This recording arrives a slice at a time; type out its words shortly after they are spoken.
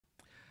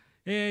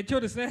今日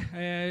です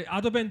ね、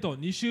アドベント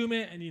2週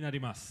目になり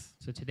ます。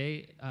So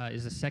today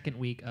is the second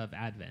week of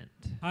Advent.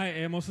 は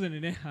い、もうすでに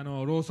ね、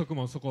ろうそく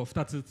もそこ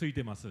2つつい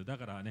てます。だ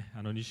からね、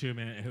2週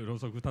目、ろう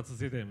そく2つ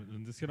ついてる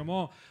んですけど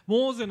も、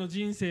モーゼの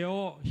人生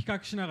を比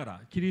較しなが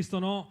ら、キリス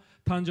トの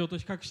誕生と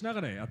比較しな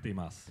がらやってい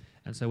ます。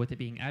And so with it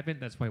being Advent,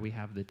 that's why we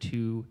have the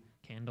two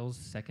candles,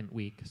 second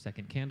week,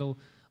 second candle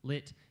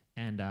lit.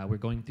 And we're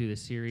going through the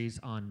series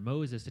on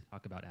Moses to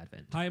talk about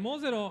Advent. はい、モー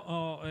ゼ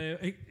の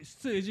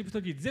出エジプ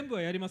ト記全部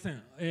はやりません。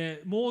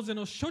モーゼ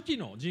の初期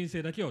の人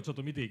生だけをちょっ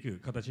と見ていく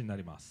形にな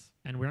ります。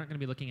And we're not going to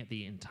be looking at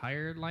the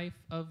entire life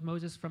of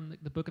Moses from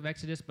the book of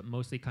Exodus, but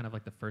mostly kind of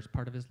like the first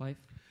part of his life.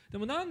 で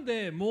もなん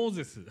でモー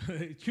ゼス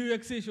旧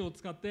約聖書を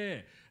使っ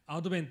て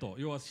アドベント、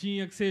要は新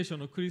約聖書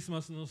のクリス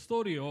マスのス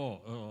トーリー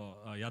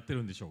をやって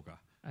るんでしょうか。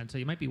And so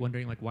you might be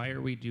wondering, like, why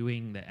are we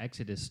doing the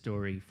Exodus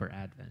story for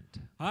Advent?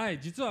 は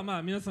い、実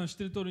は皆さん知っ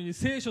ている通りに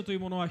聖書という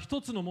ものは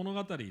一つの物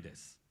語で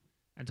す。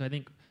And so I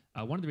think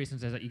one of the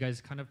reasons is that you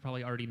guys kind of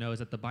probably already know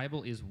is that the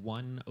Bible is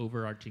one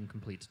overarching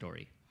complete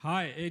story.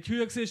 はい、旧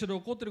約聖書で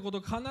起こっていること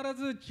を必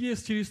ずイエ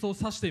ス・キリストを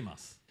指していま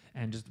す。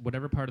And just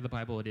whatever part of the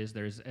Bible it is,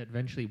 there's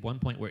eventually one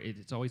point where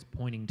it's always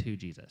pointing to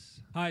Jesus.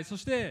 はい、そ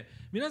して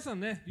皆さん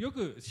ね、よ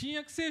く新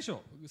約聖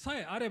書さ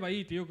えあれば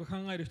いいとよく考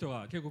える人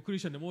が結構クリ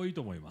スチャンでも多い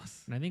と思いま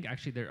す。And I think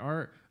actually there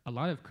are a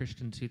lot of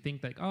Christians who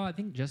think like, oh, I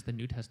think just the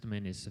New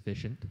Testament is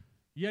sufficient.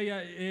 いやい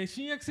や、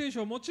新約聖書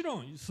はもち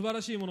ろん素晴ら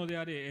しいもので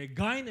あり、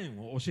概念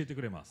を教えて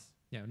くれます。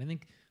Yeah, and I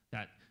think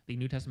that the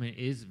New Testament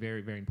is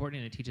very, very important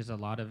and it teaches a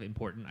lot of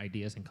important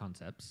ideas and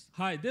concepts.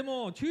 はい、で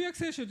も旧約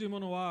聖書というも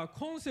のは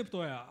コンセプ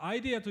トやア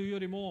イデアというよ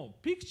りも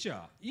ピクチ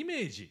ャー、イメ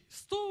ージ、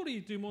ストー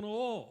リーというもの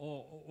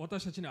を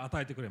私たちに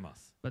与えてくれま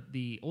す。But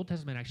the Old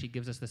Testament actually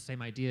gives us the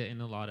same idea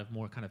in a lot of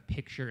more kind of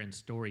picture and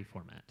story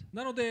format.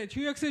 なので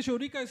旧約聖書を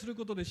理解する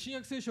ことで新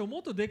約聖書をも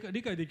っと理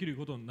解できる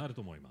ことになる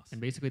と思います。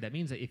And basically that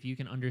means that if you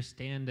can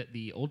understand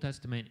the Old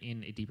Testament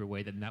in a deeper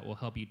way, then that will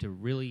help you to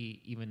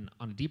really, even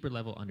on a deeper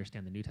level,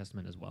 understand the New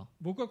Testament as well.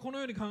 僕はこの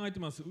ように考えて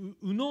ます。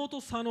右脳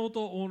と左脳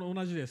と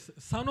同じです。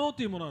左脳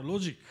というものはロ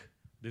ジック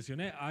ですよ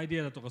ね。アイデ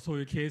アだとかそう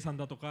いう計算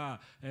だと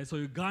か、そ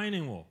ういう概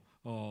念を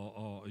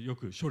よ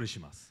く処理し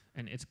ます。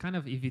And it's kind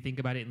of, if you think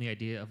about it in the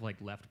idea of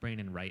like left brain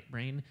and right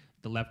brain,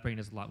 the left brain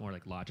is a lot more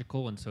like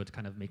logical, and so it's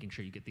kind of making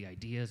sure you get the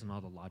ideas and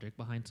all the logic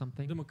behind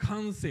something. でも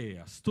感性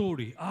やストー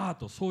リー、アー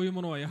ト、そういう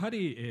ものはやは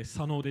り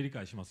左脳で理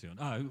解しますよ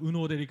ね。右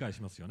脳で理解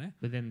しますよね。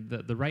But then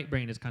the right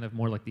brain is kind of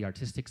more like the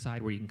artistic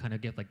side, where you can kind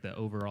of get like the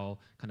overall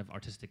kind of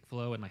artistic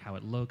flow and like how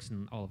it looks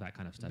and all of that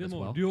kind of stuff で as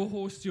も well. 両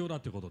方必要だっ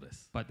てことで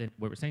す。But then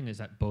what we're saying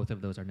is that both of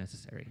those are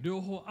necessary.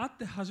 両方あっ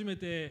て初め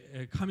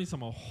て神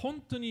様を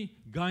本当に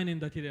概念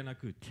だけでな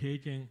く経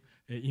験、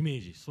イメ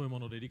ージ、そういうも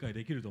ので理解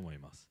できると思い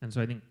ます。And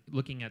so I think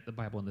looking at the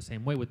Bible in the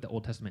same way with the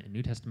Old Testament and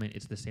New Testament,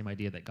 it's the same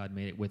idea that God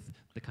made it with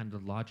the kind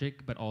of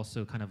logic, but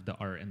also kind of the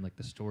art and like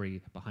the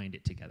story behind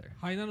it together.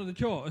 はい、なので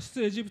今日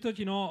出エジプト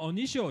記の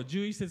2章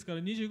11節から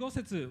25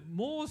節、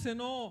モーセ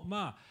の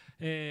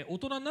大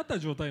人になった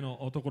状態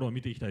のところを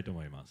見ていきたいと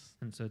思います。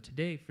And so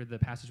today, for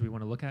the passage we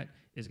want to look at,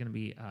 is going to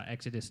be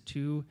Exodus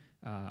 2,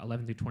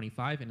 11 through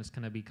 25, and it's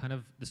going to be kind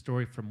of the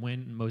story from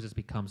when Moses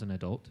becomes an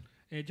adult.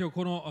 今日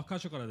この箇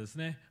所からです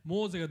ね、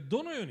モーゼが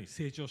どのように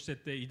成長していっ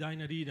て偉大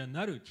なリーダーに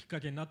なるきっか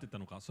けになっていった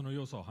のか、その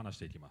要素を話し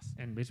ていきます。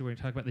And basically we're going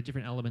to talk about the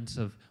different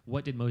elements of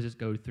what did Moses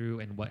go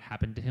through and what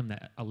happened to him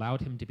that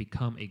allowed him to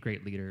become a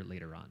great leader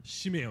later on.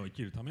 使命を生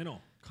きるため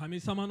の神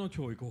様の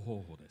教育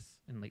方法です。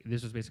And like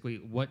this was basically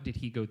what did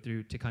he go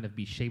through to kind of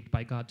be shaped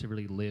by God to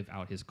really live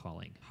out his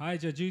calling. はい、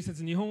じゃあ11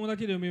節日本語だ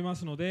けで読みま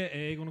すので、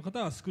英語の方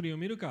はスクリーンを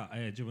見るか、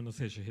自分の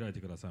聖書を開いて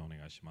ください。お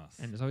願いしま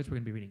す。And as always, we're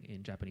going to be reading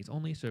in Japanese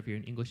only, so if you're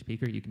an English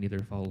speaker, you can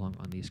either follow along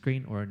on the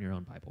screen or in your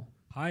own Bible.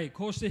 はい、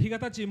こうして日が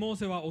経ち、モー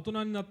セは大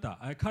人になった。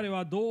彼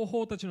は同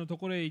胞たちのと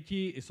ころへ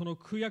行き、その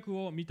苦役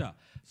を見た。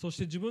そし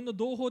て自分の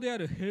同胞であ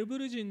るヘブ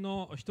ル人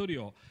の一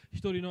人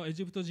のエ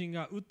ジプト人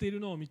が撃っている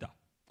のを見た。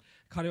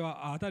彼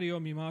は辺りを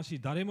見回し、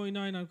誰もい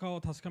ないのか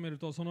を確かめる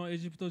と、そのエ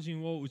ジプト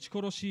人を撃ち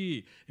殺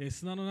し、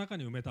砂の中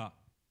に埋めた。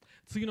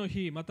次の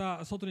日、ま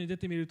た外に出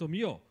てみると、見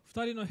よ、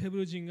2人のヘブ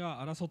ル人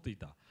が争ってい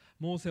た。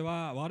モーセ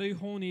は悪い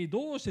方に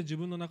どうして自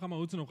分の仲間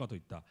を撃つのかと言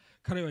った。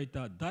彼は言っ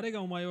た。誰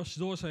がお前を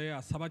指導者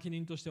や裁き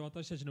人として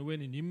私たちの上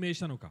に任命し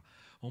たのか。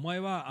お前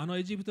はあの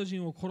エジプト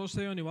人を殺し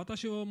たように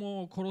私を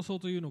も殺そう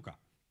というのか。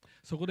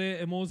そこ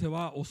でモーセ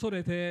は恐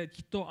れて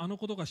きっとあの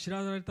ことが知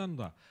られたの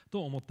だ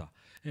と思った。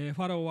フ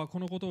ァラオはこ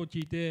のことを聞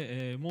い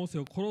てモーセ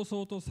を殺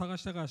そうと探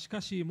したが、しか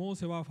しモー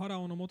セはファラ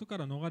オの元か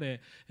ら逃れ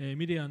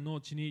ミディアン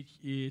の地に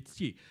つ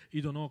き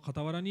井戸の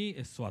傍らに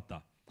座っ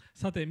た。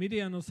さてミデ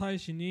ィアンの妻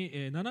子に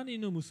7人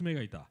の娘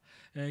がいた。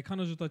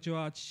彼女たち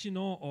は父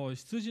の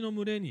羊の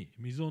群れに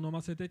水を飲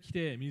ませてき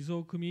て水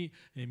を汲み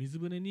水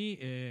舟に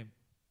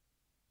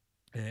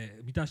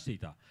満たしてい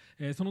た。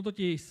その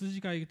時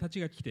羊飼いたち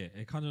が来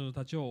て彼女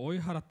たちを追い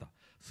払った。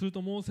する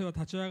とモーセは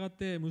立ち上がっ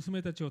て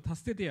娘たちを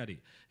助けてや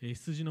り、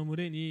羊の群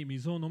れに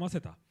水を飲ま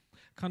せた。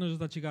彼女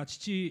たちが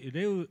父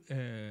レウ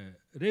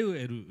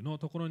エルの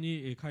ところ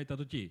に帰った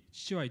時、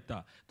父は言っ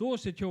た。どう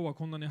して今日は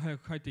こんなに早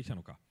く帰ってきた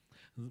のか。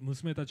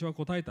娘たちは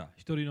答えた。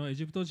一人のエ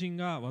ジプト人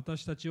が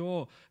私たち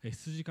を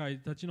羊飼い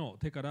たちの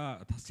手か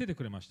ら助けて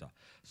くれました。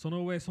そ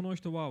の上、その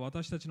人は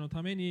私たちの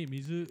ために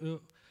水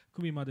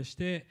汲みまでし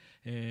て、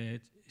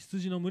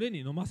羊の群れに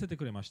飲ませて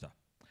くれました。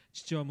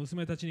父は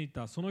娘たちに言っ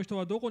た。その人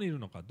はどこにいる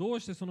のか、どう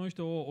してその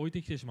人を置い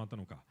てきてしまった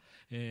のか、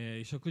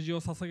食事を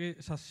差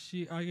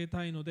し上げ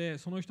たいので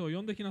その人を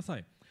呼んできなさ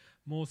い。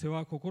モーセ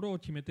は心を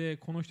決めて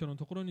この人の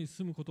ところに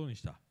住むことに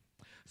した。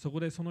そ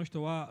こでその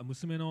人は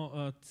娘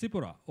のツィ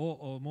ポラ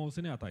をモー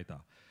セに与え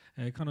た。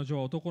彼女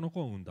は男の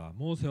子を産んだ。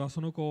モーセは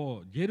その子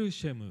をゲル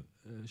ショ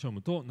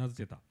ムと名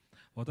付けた。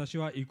私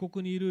は異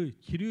国にいる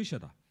希留者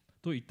だ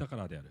と言ったか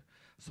らである。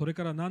それ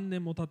から何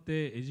年も経っ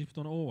てエジプ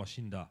トの王は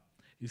死んだ。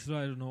イス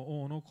ラエル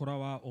の王の子ら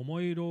は重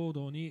い労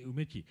働にう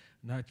めき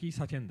泣き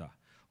叫んだ。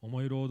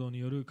重い労働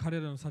による彼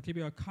らの叫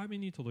びは神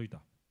に届い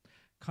た。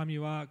神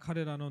は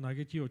彼らの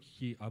嘆きを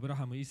聞き、アブラ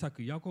ハム、イサ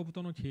ク、ヤコブ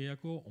との契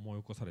約を思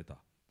い起こされた。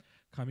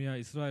神は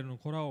イスラエルの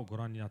子らをご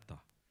覧になっ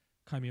た。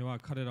神は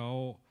彼ら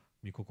を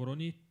御心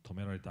に止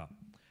められた。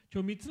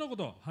今日3つのこ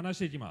とを話し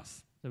ていきま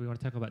す。So we want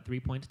to talk about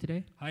 3 points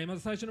today. はい、ま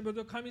ず最初の部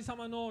分、神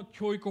様の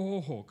教育方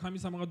法、神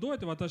様がどうやっ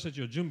て私た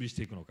ちを準備し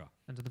ていくのか。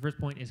And so the first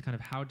point is kind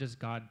of how does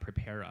God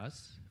prepare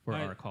us for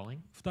our calling?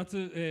 2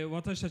つ、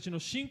私たちの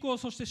信仰、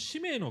そして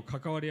使命の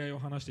関わり合いを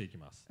話していき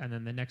ます。And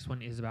then the next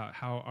one is about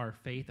how our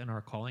faith and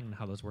our calling and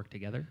how those work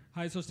together.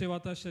 はい、そして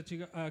私たち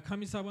が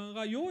神様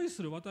が用意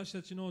する私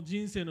たちの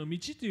人生の道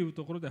という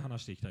ところで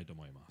話していきたいと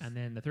思います。And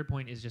then the third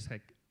point is just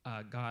like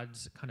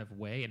God's kind of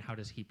way and how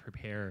does He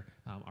prepare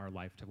our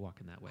life to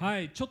walk in that way. は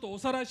い、ちょっとお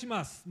さらいし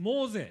ます。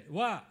モーゼ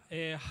は、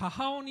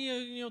母親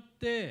によっ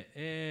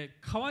て、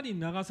川に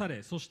流さ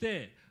れ、そし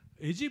て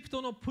エジプ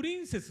トのプリ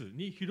ンセス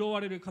に拾わ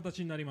れる形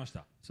になりまし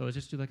た。So let's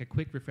just do like a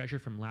quick refresher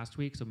from last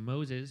week. So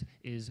Moses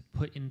is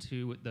put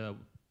into the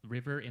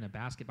river in a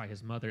basket by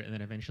his mother and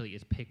then eventually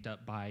is picked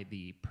up by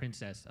the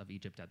princess of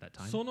Egypt at that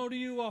time. その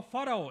理由はフ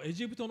ァラオ、エ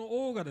ジプトの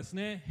王がです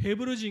ね、ヘ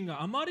ブル人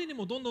があまりに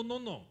もどんど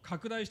ん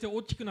拡大して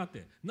大きくなっ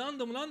て何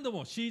度も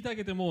虐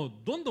げて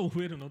もどんどん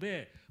増えるの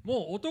で、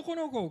もう男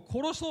の子を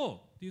殺そうっ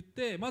て言っ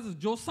て、まず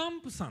助産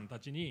婦さんた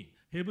ちに、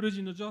ヘブル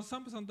人の助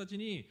産婦さんたち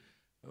に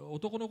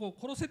男の子を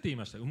殺せって言い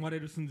ました。生まれ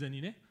る寸前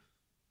にね。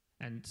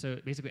And so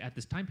basically at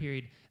this time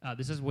period,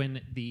 this is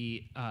when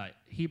the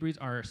Hebrews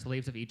are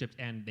slaves of Egypt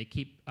and they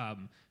keep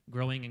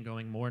growing and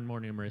going more and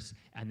more numerous.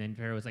 And then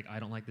Pharaoh is like, I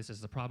don't like this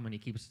as a problem. And he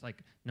keeps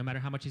like, no matter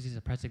how much he's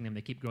suppressing them,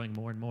 they keep growing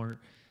more and more.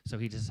 So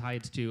he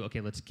decides to, okay,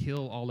 let's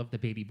kill all of the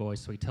baby boys.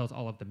 So he tells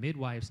all of the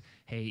midwives,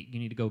 hey, you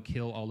need to go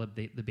kill all of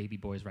the baby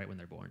boys right when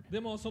they're born. で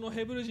もその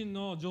ヘブル人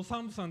の助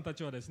産婦さんた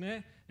ちはです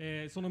ね、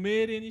その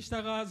命令に従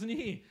わず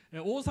に、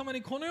王様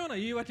にこのような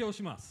言い訳を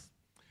します。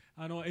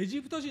エ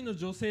ジプト人の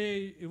女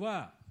性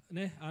は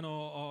ね、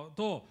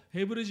と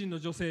ヘブル人の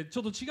女性ち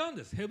ょっと違うん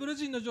です。ヘブル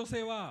人の女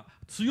性は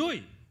強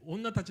い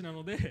女たちな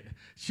ので、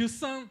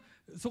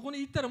そこに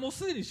行ったらもう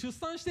すでに出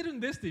産してるん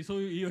ですってそ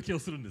ういう言い訳を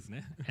するんです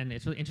ね。And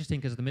it's really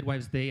interesting because the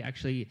midwives, they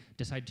actually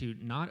decide to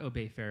not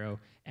obey Pharaoh,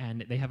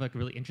 and they have like a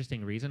really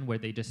interesting reason where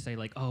they just say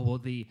like, oh well,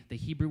 the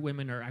Hebrew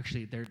women are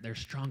actually they're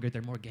stronger,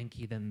 they're more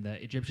genki than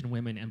the Egyptian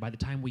women, and by the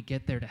time we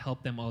get there to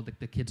help them, all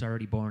the kids are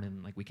already born,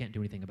 and like we can't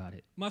do anything about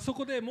it. まあそ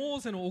こでモ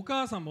ーセのお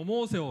母さんも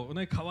モーセを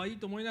ね可愛い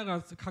と思いなが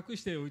ら隠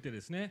しておいてで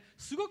すね、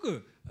すご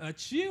く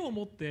知恵を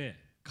持って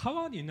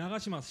川に流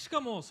します。しか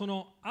もそ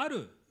のあ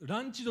る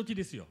ランチ時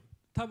ですよ。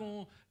多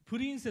分プ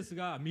リンセス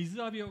が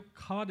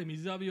川で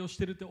水浴びをし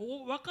てるって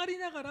分かり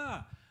なが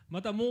ら、ま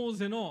たモー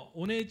ゼの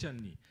お姉ちゃ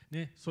んに、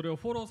ね、それを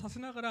フォローさせ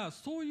ながら、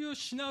そういう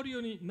シナリ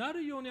オにな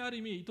るようにある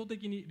意味意図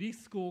的にリ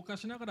スクを冒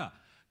しながら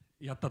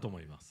やったと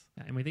思います。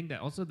And we think that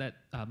also that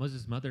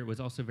Moses' mother was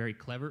also very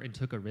clever and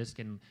took a risk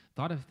and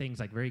thought of things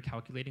like very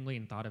calculatingly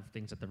and thought of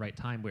things at the right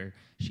time, where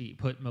she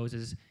put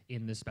Moses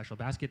in this special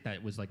basket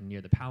that was like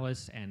near the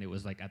palace, and it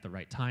was like at the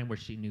right time where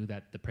she knew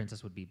that the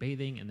princess would be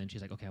bathing, and then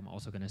she's like, okay, I'm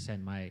also going to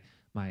send my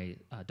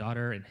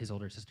daughter and his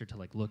older sister to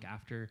like look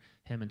after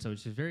him, and so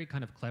she's very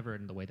kind of clever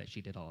in the way that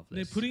she did all of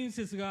this. プリン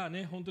セスが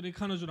ね、本当に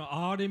彼女の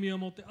憐れみを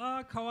持って、あ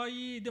あ可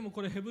愛い、でも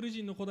これヘブル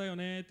人の子だよ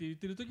ねって言っ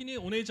てる時に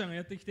お姉ちゃんが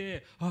やってき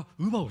て、あ、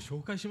乳母を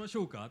紹介しまし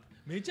ょうか。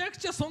めちゃく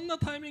ちゃそんな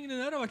タイミングで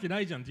なるわけな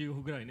いじゃんっていう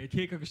ぐらいね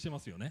計画してま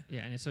すよね。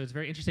Yeah, and so it's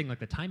very interesting, like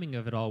the timing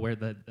of it all, where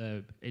the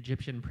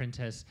Egyptian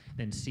princess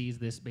then sees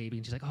this baby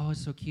and she's like, oh,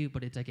 it's so cute,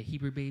 but it's like a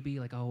Hebrew baby.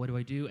 Like, oh, what do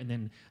I do? And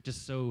then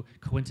just so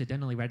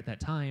coincidentally, right at that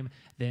time,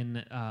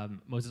 then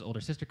Moses' older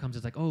sister comes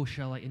and is like, oh,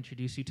 shall I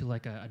introduce you to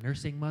like a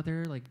nursing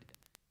mother? Like,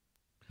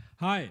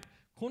 はい。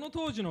この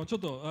当時のちょ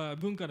っと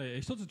文化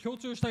で一つ強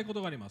調したいこ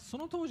とがあります。そ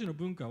の当時の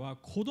文化は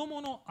子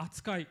供の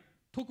扱い、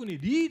特に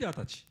リーダー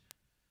たち、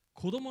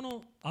子供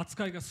の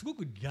扱いがすご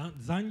く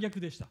残虐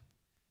でした。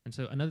And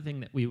so another thing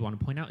that we want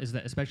to point out is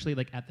that especially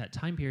like at that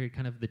time period,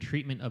 kind of the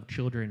treatment of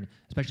children,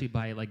 especially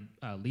by like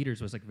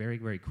leaders, was like very,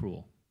 very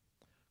cruel.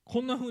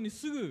 こんな風に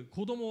すぐ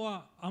子供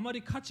はあま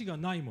り価値が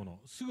ないもの、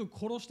すぐ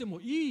殺しても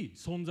いい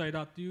存在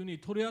だっていう風に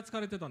取り扱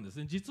われてたんです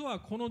ね。実は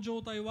この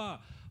状態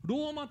は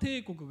ローマ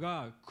帝国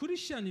がクリ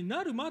スチャンに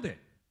なるまで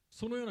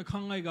そのような考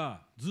え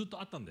がずっと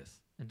あったんで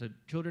す。And the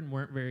children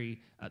weren't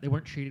they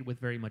weren't treated with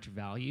very much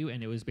value,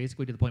 and it was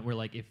basically to the point where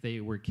like if they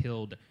were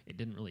killed, it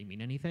didn't really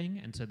mean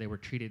anything, and so they were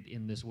treated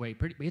in this way,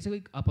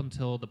 basically up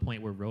until the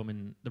point where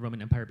the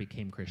Roman Empire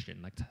became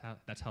Christian. Like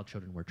that's how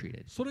children were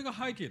treated. それが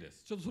背景で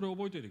す。ちょっとそれを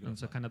覚えておいてくだ And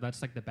さ so い。 kind of that's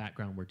like the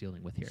background we're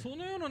dealing with here. そ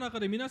のような中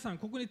で皆さん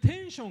ここにテ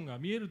ンションが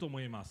見えると思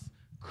います。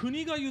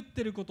国が言っ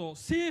てること、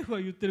政府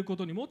が言ってるこ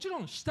とにもちろ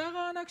ん従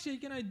わなくちゃい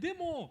けない。で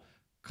も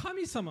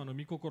神様の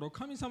御心、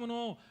神様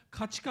の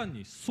価値観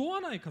に沿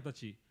わない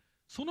形、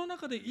その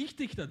中で生き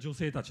てきた女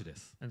性たちで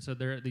す。 And so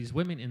there are these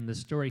women in this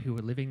story who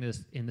are living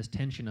in this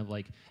tension of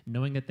like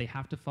knowing that they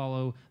have to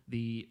follow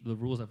the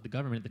rules of the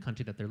government, the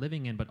country that they're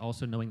living in, but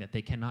also knowing that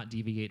they cannot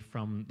deviate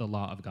from the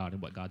law of God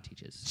and what God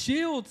teaches. 知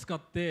恵を使っ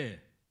て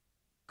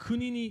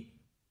国に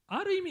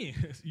ある意味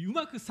う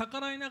まく逆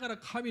らいながら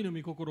神の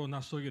御心を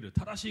成し遂げる、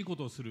正しいこ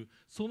とをする、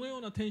そのよ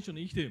うなテンション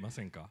に生きていま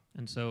せんか？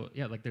 And so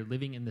yeah, like they're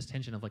living in this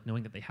tension of like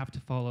knowing that they have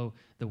to follow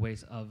the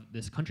ways of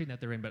this country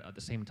that they're in, but at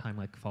the same time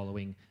like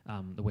following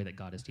the way that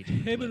God is teaching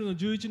them ヘ to ブル live. の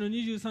11の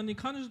23に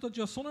彼女たち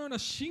はそのような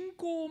信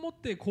仰を持っ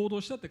て行動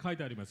したって書い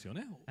てありますよ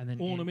ね。 And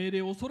then 王の命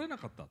令を恐れな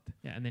かったって。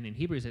 Yeah, and then in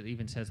Hebrews it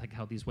even says like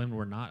how these women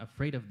were not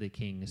afraid of the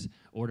king's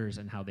orders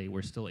and how they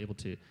were still able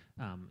to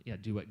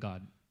do what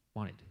God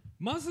wanted.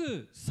 ま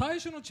ず最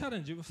初のチャレ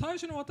ンジ、最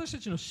初の私た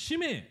ちの使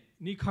命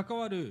に関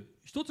わる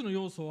一つの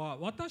要素は、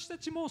私た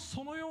ちも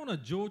そのような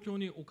状況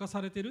に侵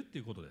されているって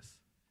いうことです。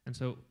 And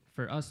so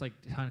for us, like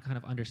to kind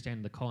of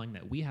understand the calling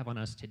that we have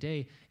on us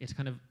today, it's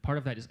kind of part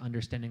of that is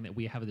understanding that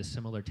we have this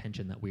similar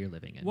tension that we are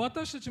living in.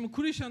 私たちも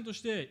クリスチャンと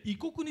して異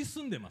国に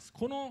住んでます。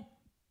この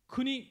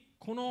国、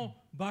この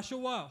場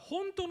所は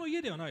本当の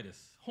家ではないで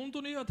す。本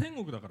当の家は天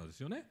国だからです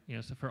よね。 You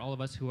know, so for all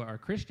of us who are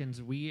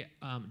Christians, we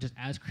just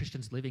as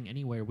Christians living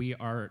anywhere, we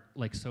are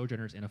like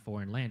sojourners in a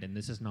foreign land, and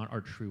this is not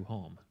our true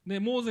home. ね、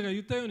モーゼが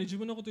言ったように、自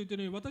分のことを言ってい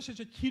るように、私たち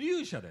は寄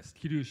留者です。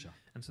寄留者。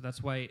 And so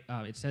that's why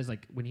it says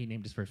like when he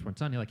named his firstborn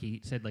son, like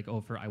he said like,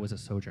 "Oh, for I was a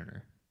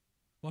sojourner."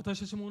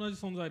 私たちも同じ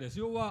存在です。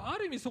要はあ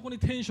る意味そこに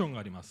テンションが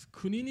あります。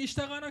国に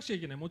従わなくちゃ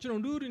いけない。もちろ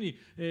んルールに、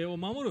を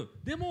守る。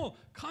でも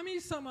神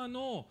様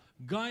の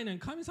概念、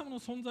神様の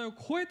存在を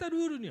超えたル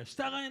ールには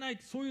従えない。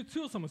そういう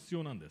強さも必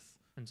要なんです。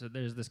 And so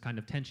there's this kind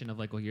of tension of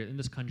like, well, you're in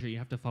this country, you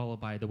have to follow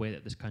by the way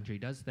that this country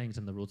does things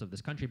and the rules of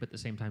this country, but at the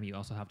same time, you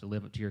also have to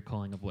live up to your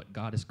calling of what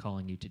God is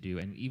calling you to do,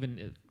 and even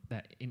if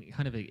that in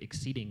kind of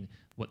exceeding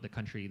what the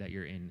country that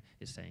you're in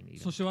is saying. Even.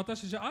 そして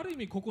私たちはある意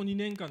味ここ2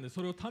年間で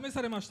それを試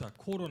されました。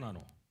コロナ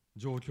の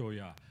状況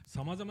や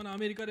さまざまなア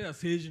メリカでは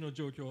政治の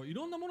状況、い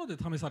ろんなもので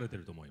試されてい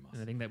ると思います。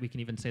 And I think that we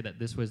can even say that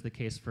this was the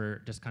case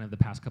for just kind of the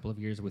past couple of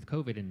years with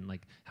COVID and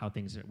like how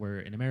things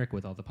were in America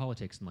with all the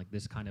politics and like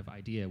this kind of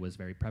idea was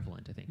very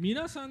prevalent, I think.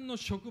 皆さんの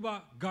職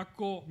場、学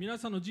校、皆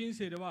さんの人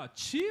生では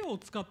知恵を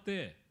使っ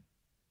て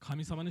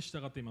神様に従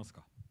っています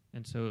か？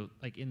 And so,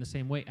 like in the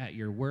same way at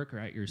your work or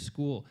at your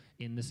school,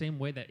 in the same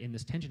way that in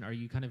this tension, are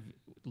you kind of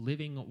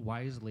living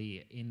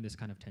wisely in this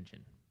kind of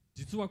tension?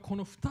 実はこ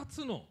の2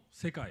つの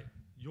世界、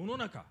世の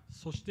中、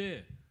そし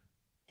て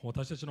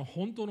私たちの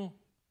本当の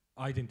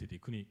アイデンティティ、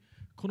国、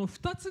この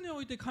2つにお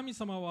いて神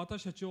様は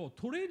私たちを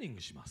トレーニン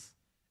グします。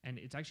 And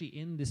it's actually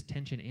in this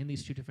tension, in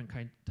these two different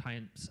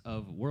types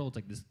of worlds,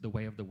 like this, the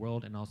way of the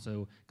world and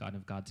also God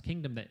of God's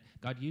kingdom, that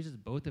God uses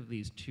both of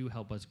these to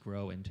help us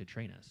grow and to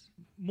train us.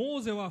 モ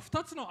ーゼは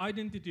2つのアイ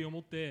デンティティを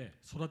持って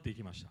育ってい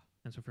きました。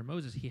 And so for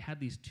Moses, he had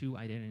these two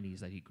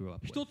identities that he grew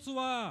up with. 一つ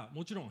は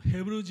もちろん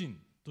ヘブル人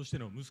として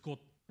の息子、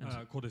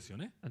子ですよ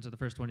ね。 And so the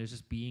first one is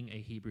just being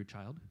a Hebrew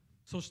child.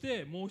 そし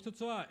てもう一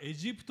つはエ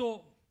ジプ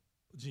ト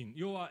人、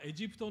要はエ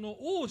ジプトの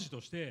王子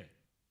とし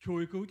て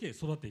教育を受け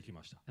育っていき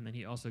ました。 And then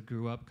he also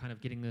grew up kind of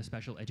getting the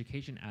special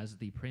education as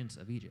the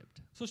prince of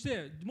Egypt. そし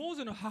てモー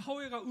ゼの母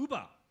親がウ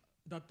バ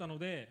だったの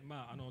で、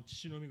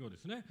父の御子で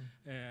すね、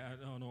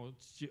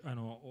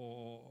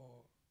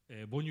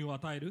母乳を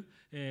与える、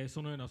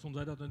そのような存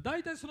在だったので、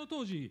大体その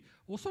当時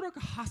おそらく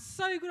8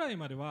歳ぐらい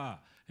まで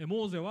は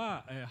モーゼ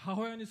は、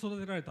母親に育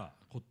てられた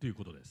子という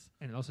ことです。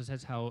 And it also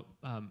says how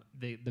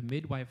the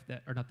midwife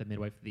that, or not the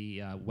midwife,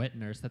 the wet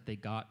nurse that they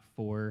got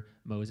for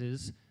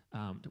Moses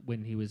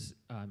when he was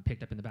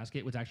picked up in the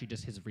basket was actually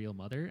just his real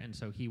mother, and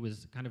so he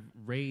was kind of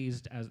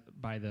raised as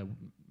by the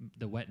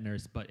wet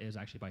nurse, but it was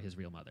actually by his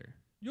real mother.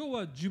 要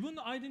は自分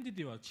のアイデンティ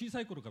ティは小さ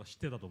い頃から知っ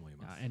てたと思い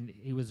ます。 And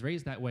he was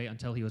raised that way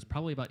until he was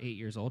probably about 8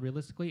 years old,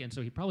 realistically, and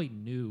so he probably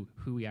knew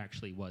who he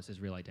actually was,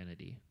 his real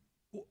identity.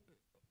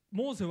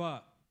 モーゼ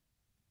は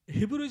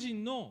ヘブル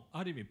人の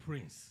ある意味プ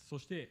リンス、そ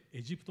して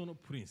エジプトの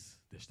プリン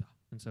スでした。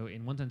 And so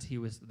in one sense he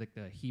was like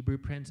the Hebrew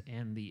prince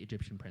and the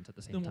Egyptian prince at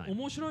the で same も time.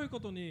 面白い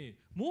ことに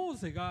モー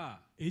ゼが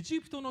エ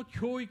ジプトの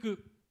教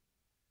育、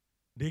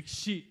歴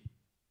史、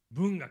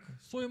文学、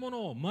そういうも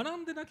のを学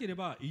んでなけれ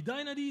ば偉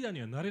大なリーダー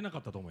にはなれなか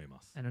ったと思い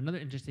ます。And another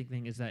interesting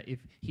thing is that if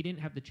he didn't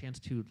have the chance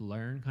to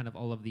learn kind of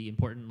all of the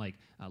important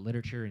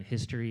literature and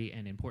history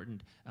and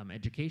important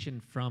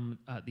education from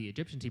the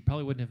Egyptians, he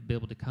probably wouldn't have been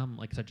able to become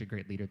like such a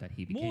great leader that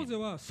he モー became. ゼ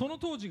はその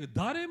当時が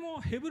誰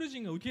もヘブル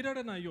人が受けら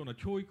れないような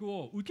教育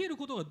を受ける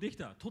ことができ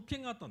た特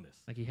権があったんで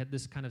す。Like he had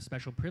this kind of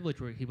special privilege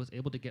where he was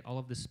able to get all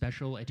of this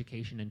special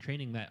education and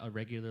training that a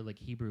regular like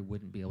Hebrew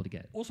wouldn't be able to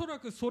get. おそら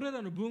くそれ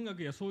らの文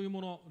学やそういう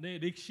もの、ね、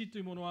歴史と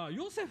いうものは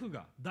ヨセフ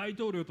が大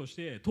統領とし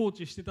て統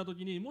治してた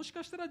時にもし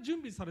かしたら準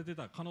備されて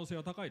た可能性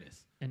は高いで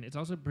す。And it's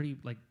also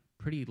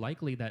pretty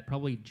likely that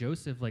probably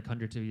Joseph, like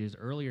hundreds of years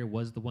earlier,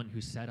 was the one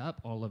who set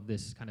up all of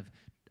this kind of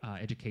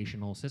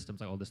educational systems,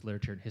 like all this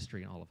literature and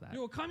history and all of that.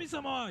 要は神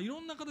様はいろ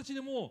んな形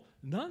でも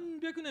う何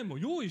百年も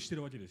用意して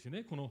るわけですよ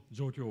ね、この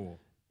状況を。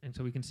And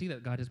so we can see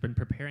that God has been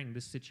preparing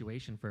this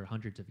situation for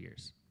hundreds of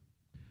years.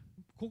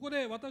 ここ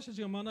で私た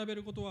ちが学べ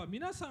ることは、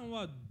皆さん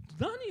は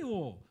何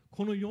を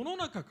この世の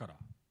中から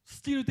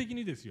スキル的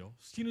にですよ、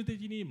スキル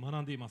的に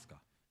学んでいますか？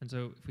 And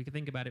so if we could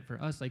think about it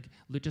for us, like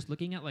just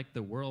looking at like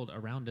the world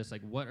around us,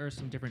 like what are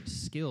some different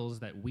skills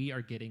that we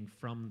are getting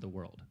from the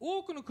world?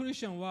 多くのクリス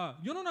チャンは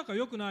世の中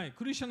良くない、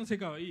クリスチャンの世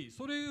界はいい、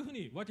そういうふう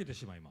に分けて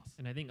しまいます。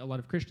And I think a lot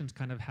of Christians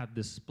kind of have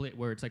this split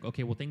where it's like,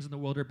 okay, well, things in the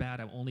world are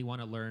bad. I only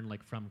want to learn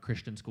like from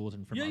Christian schools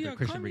and from いやい other や、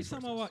 Christian 神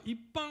様 resources. は一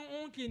般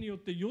恩恵によっ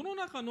て世の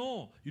中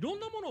のいろん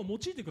なものを用い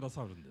てくだ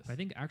さるんです。 I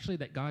think actually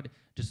that God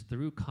just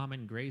through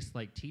common grace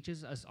like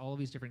teaches us all of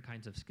these different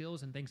kinds of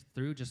skills and things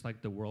through just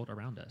like the world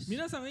around us.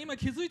 皆さんが今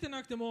気づいて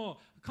なくても、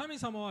神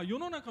様は世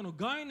の中の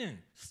概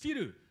念、スキ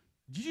ル、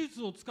技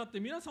術を使って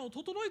皆さんを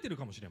整えている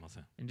かもしれま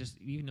せん。 And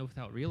just even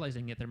without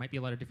realizing it, there might be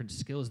a lot of different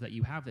skills that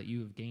you have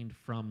gained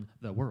from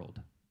the world.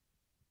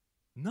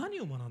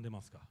 何を学んで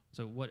ますか？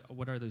 So what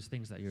are those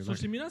things that you're そし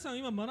て learning? 皆さん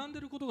今学んで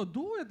いることが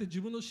どうやって自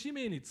分の使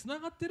命につな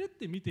がってるっ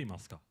て見ていま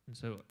すか？ And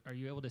so are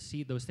you able to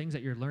see those things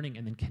that you're learning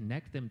and then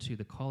connect them to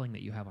the calling that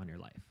you have on your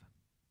life?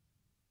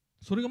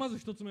 それがまず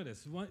一つ目で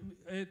す。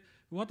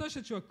私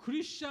たちはク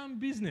リスチャン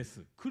ビジネ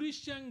ス、クリ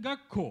スチャン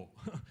学校、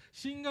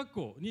進学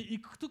校に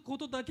行くこ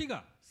とだけ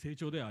が成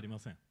長ではありま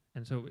せん。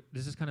 And so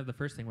this is kind of the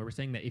first thing where we're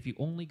saying that if you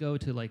only go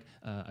to like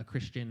a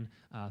Christian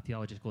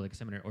theology school, like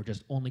seminary, or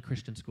just only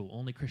Christian school,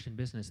 only Christian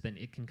business, then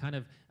it can kind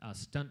of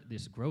stunt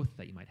this growth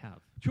that you might have.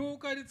 教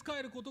会で使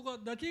えること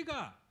だけ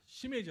が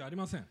使命じゃあり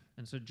ません。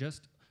 And so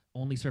just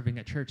only serving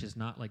at church is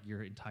not like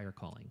your entire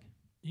calling.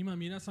 今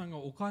皆さんが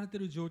置かれてい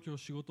る状況、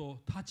仕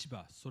事、立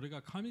場、それ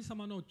が神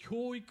様の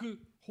教育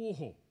方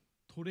法、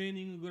トレー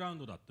ニンググラウン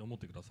ドだって思っ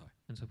てください。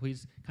 And so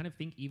please kind of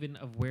think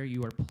even of where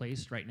you are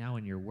placed right now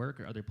in your work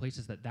or other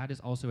places that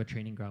is also a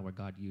training ground where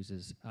God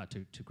uses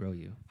to grow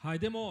you. はい、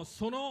でも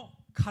その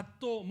葛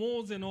藤、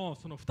モーゼの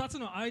その2つ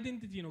のアイデン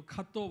ティティの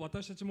葛藤、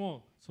私たち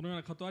もそのよう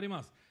な葛藤あり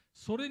ます。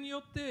それによ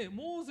って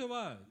モーゼ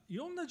はい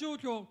ろんな状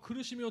況、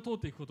苦しみを通っ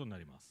ていくことにな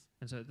ります。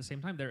 And so at the same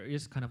time, there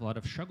is kind of a lot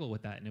of struggle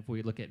with that. And if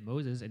we look at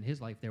Moses in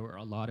his life, there were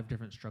a lot of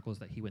different struggles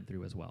that he went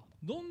through as well.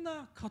 どん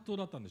な葛藤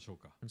だったんでしょう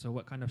か？ And so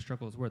what kind of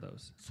struggles were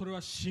those? それ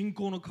は信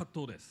仰の葛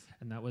藤です。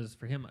 And that was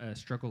for him a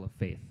struggle of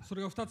faith. そ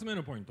れが2つ目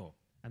のポイント。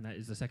 And that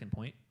is the second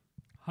point.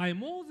 はい、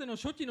モーゼの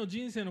初期の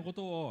人生のこ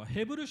とを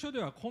ヘブル書で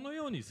はこの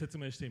ように説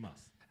明していま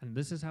す。 And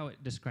this is how it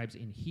describes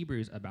in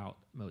Hebrews about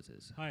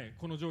Moses. はい、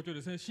この状況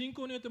ですね。信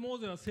仰によってモー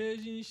ゼは成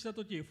人した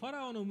とき、ファ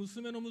ラオの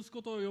娘の息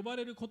子と呼ば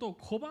れることを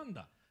拒ん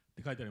だっ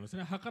て書いてあります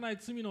ね。儚い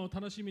罪の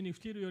楽しみにふ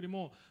けるより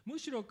も、む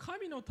しろ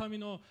神の民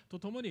のと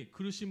共に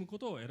苦しむこ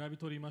とを選び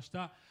取りまし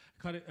た。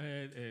こ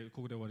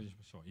こで終わりにし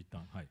ましょう。一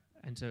旦。はい。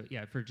 And so,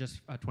 yeah, for just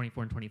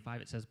 24 and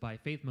 25, it says, By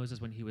faith, Moses,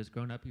 when he was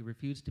grown up, he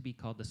refused to be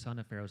called the son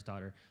of Pharaoh's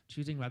daughter,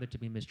 choosing rather to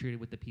be mistreated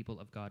with the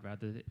people of God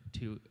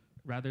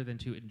rather than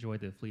to enjoy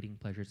the fleeting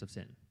pleasures of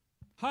sin.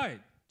 は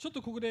い。ちょっ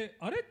とここで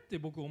あれって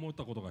僕思っ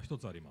たことが一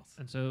つあります。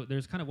 And so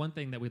there's kind of one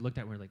thing that we looked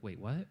at and we're like, wait,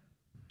 what?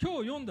 今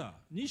日読んだ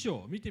2章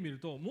を見てみる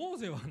と、モー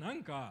ゼはな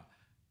んか、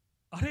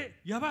あれ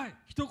やばい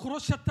人殺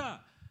しちゃっ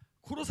た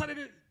殺され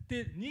るっ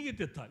て逃げ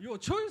てった。要は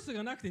チョイス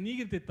がなくて逃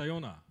げてったよ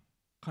うな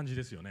感じ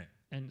ですよね。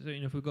 And so,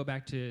 if we go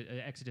back to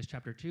Exodus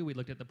chapter 2, we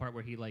looked at the part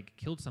where he like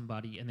killed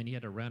somebody and then he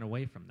had to run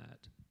away from that.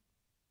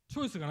 チ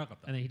ョイスがなかっ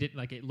た。 And then it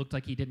looked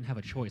like he didn't have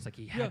a choice, like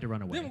he いや had to run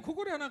で away. もこ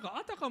こではなんか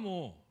あたか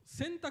も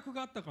選択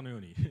があったかのよ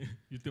うに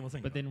言ってませ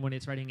んか？ But then when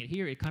it's writing it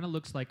here, it kind of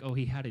looks like, oh,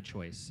 he had a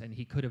choice and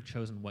he could have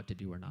chosen what to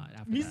do or not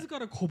after 自 that.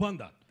 ら拒ん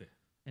だって。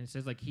 And it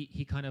says like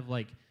he kind of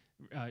like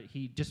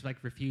he just like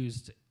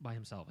refused by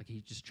himself, like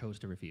he just chose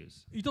to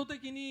refuse. 意図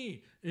的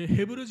に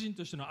ヘブル人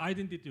としてのアイ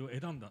デンティティを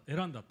選んだって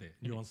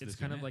ニュアンスで It's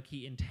すよ kind ね。 of like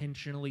he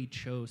intentionally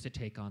chose to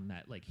take on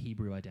that like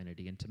Hebrew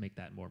identity and to make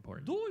that more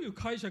important. どういう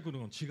解釈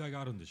の違い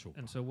があるんでしょうか？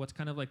 And so what's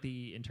kind of like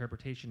the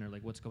interpretation or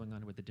like what's going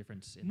on with the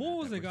difference in that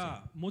モー that ゼ we're seeing?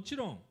 がもち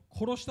ろん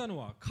殺したの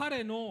は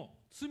彼の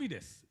罪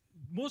です。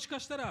もしか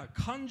したら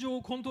感情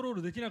をコントロー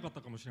ルできなかっ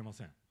たかもしれま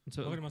せん。わ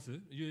So かります？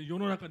世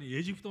の中に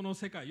エジプトの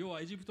世界、要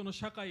はエジプトの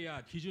社会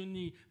や基準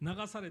に流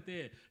され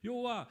て、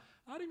要は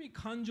ある意味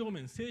感情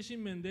面、精神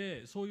面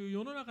でそういう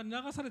世の中に流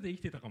されて生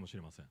きてたかもし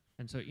れません。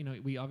 and so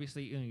we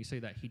obviously you say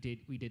that he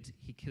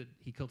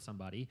killed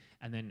somebody,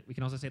 and then we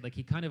can also say like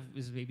he kind of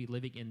was maybe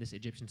living in this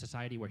Egyptian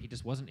society where he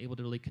just wasn't able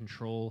to really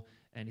control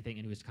anything,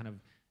 and he was kind of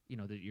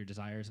your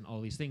desires and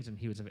all these things, and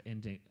he was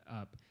ending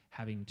up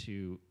having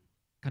to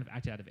kind of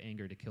act out of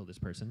anger to kill this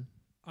person.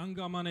 アン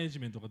ガーマネージ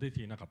メントができ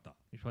ていなかった。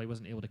 He probably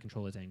wasn't able to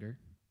control his anger.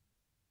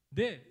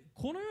 で、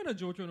このような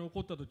状況に起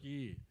こったと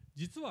き、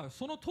実は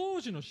その当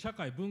時の社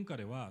会文化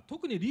では、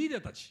特にリーダ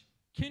ーたち、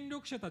権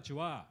力者たち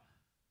は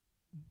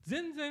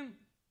全然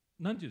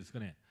なんていうんですか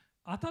ね、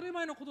当たり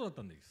前のことだっ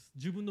たんです。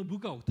自分の部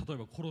下を例え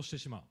ば殺して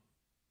しまう。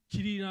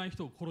切りない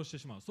人を殺して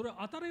しまう。それは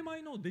当たり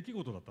前の出来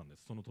事だったんで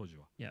す。その当時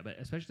は。Yeah, but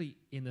especially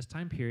in this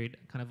time period,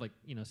 kind of like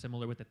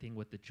similar with the thing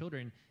with the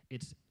children,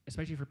 it's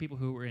especially for people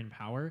who were in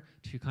power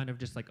to kind of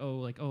just like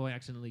oh I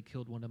accidentally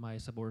killed one of my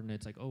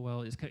subordinates. Like oh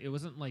well, it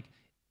wasn't like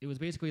it was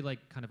basically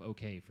like kind of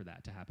okay for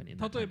that to happen in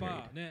that 例え time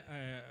ば period. ね、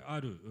あ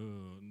る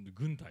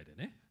軍隊で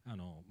ね、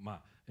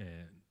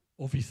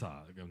オフィ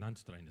サーがなん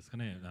つったらいいんですか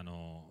ね、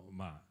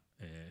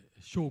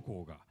将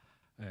校が、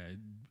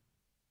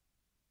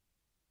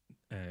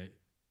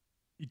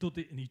意図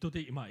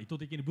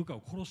的に部下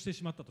を殺して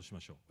しまったとし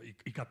ましょう。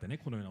怒ってね、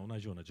このような同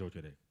じような状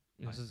況で。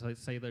So let's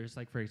say there's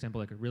like for example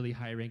like a really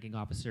high-ranking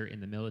officer in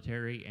the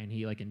military, and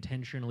he like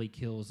intentionally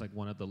kills like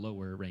one of the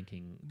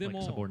lower-ranking で like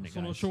も subordinate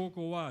その guys. 将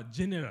校は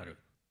ジェネラル。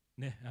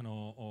ね、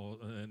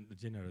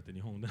ジェネラルって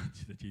日本なん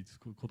て言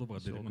葉が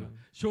出てこない。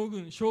将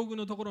軍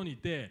のところに行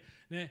って、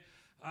ね、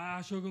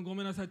将軍ご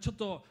めんなさい、ちょっ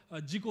と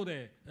事故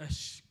で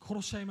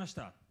殺しちゃいまし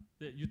たっ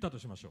て言ったと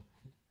しましょう。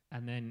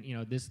And then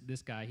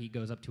this guy, he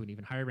goes up to an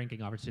even higher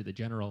ranking officer, the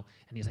general,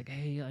 and he's like,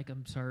 hey, like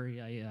I'm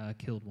sorry, I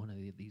killed one of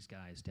these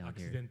guys down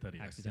here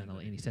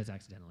accidentally, and he says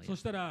accidentally. そ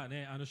したら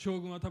ね、将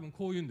軍は多分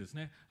こう言うんです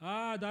ね。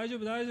大丈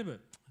夫大丈夫。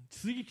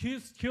次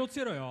気をつ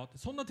けろよ。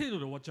そんな程度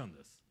で終わっちゃうん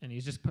です。And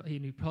he's just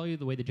probably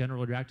the way the general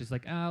would react is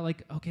like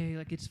like okay,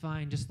 like it's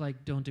fine, just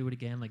like don't do it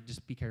again, like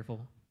just be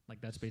careful. Like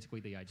that's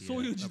basically the idea. そ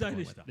ういう時代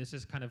でした。 This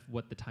is kind of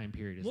what the time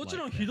period is もち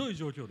ろん like. ひどい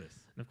状況で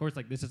す。 And of course,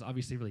 like this is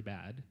obviously really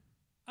bad.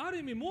 ある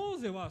意味モー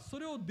ゼはそ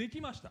れをでき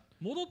ました。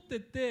戻ってっ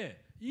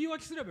て言い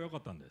訳すればよか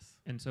ったんです。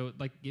 And so,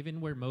 like, given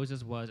where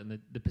Moses was and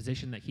the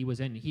position that he was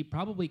in, he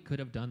probably could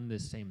have done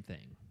this same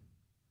thing.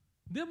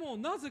 でも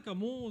なぜか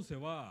モーゼ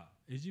は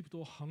エジプト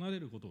を離れ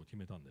ることを決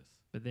めたんです。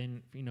 But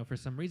then, for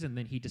some reason,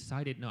 then he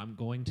decided, no, I'm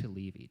going to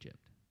leave Egypt.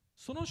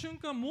 その瞬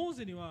間モー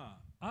ゼには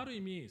ある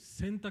意味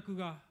選択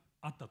が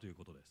あったという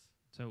ことです。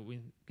 So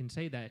we can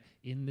say that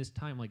in this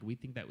time, like we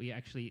think that he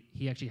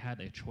actually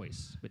had a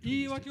choice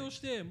言い between these 訳 two を things. し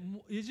て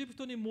エジプ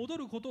トに戻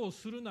ることを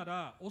するな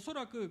ら、おそ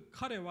らく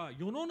彼は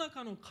世の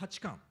中の価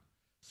値観、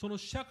その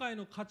社会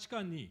の価値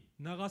観に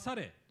流さ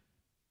れ、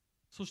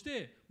そし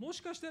ても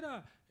しかした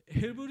ら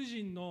ヘブル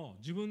人の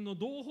自分の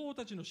同胞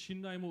たちの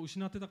信頼も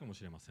失ってたかも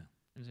しれません。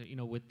 And so,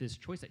 with this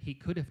choice that he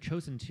could have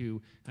chosen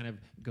to kind of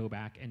go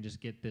back and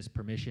just get this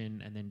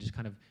permission and then just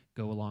kind of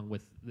go along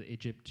with the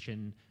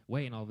Egyptian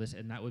way and all this,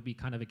 and that would be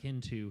kind of akin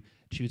to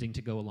choosing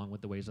to go along with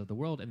the ways of the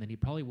world, and then he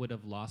probably would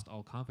have lost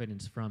all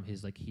confidence from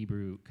his like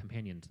Hebrew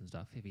companions and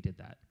stuff if he did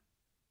that.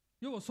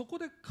 要はそこ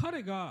で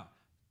彼が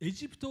エ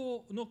ジプ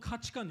トの価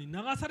値観に流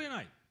され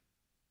ない、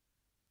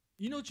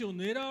命を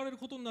狙われる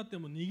ことになって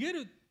も逃げる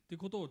って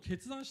ことを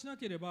決断しな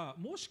ければ、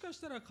もしかし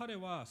たら彼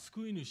は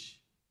救い主、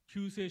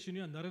救世主に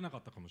はなれなか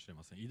ったかもしれ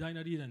ません。偉大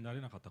なリーダーになれ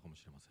なかったかも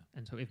しれません。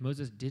 And so if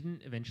Moses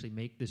didn't eventually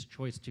make this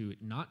choice to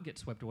not get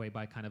swept away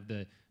by kind of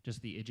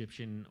just the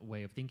Egyptian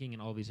way of thinking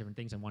and all these different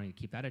things and wanting to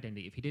keep that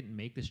identity, if he didn't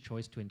make this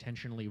choice to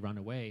intentionally run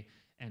away,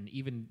 and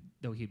even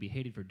though he'd be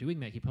hated for doing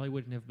that, he probably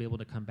wouldn't have been able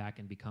to come back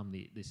and become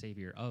the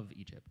savior of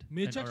Egypt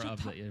or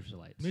of the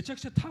Israelites. めちゃく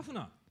ちゃタフ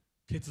な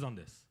決断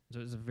です。 So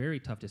it was a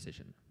very tough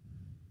decision.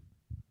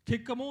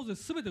 結果モーゼ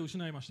すべて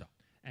失いました。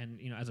 And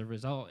as a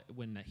result,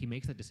 when he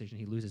makes that decision,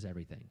 he loses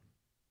everything.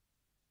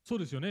 そう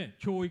ですよね。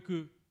教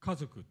育、家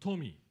族、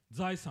富、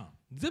財産、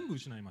全部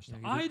失いました。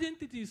アイデン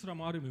ティティすら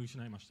もある意味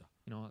失いました。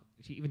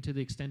 Even to the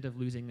extent of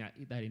losing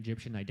that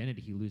Egyptian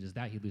identity, he loses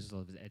that. He loses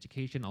all of his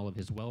education, all of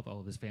his wealth, all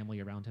of his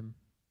family around him.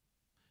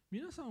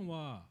 皆さん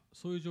は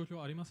そういう状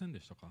況ありませんで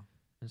したか？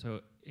 And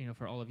so,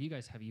 for all of you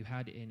guys, have you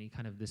had any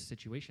kind of this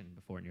situation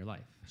before in your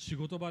life? 仕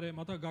事場で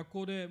また学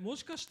校でも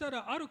しかした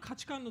らある価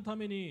値観のた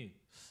めに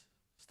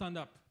スタン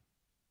ドアップ、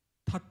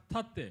立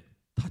って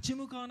立ち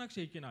向かわなく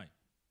ちゃいけない、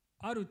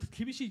ある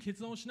厳しい決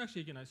断をしなくち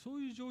ゃいけない、そ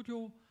ういう状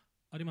況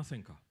ありませ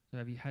んか？ So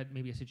have you had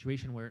maybe a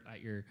situation where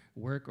at your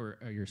work or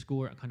your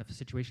school, or kind of a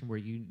situation where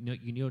you know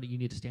you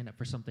need to stand up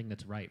for something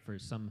that's right, for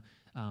some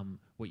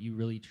what you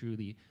really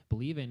truly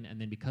believe in,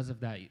 and then because of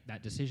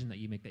that decision that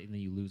you make, that then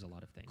you lose a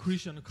lot of things. クリ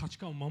スチャンの価値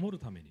観を守る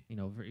ために。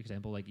 For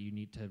example, like you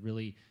need to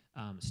really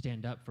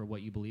stand up for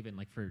what you believe in,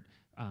 like for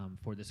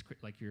this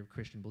like your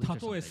Christian beliefs た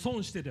と or え something.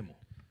 損してでも。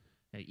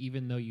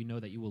 Even though you know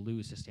that you will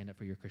lose to stand up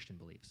for your Christian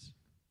beliefs.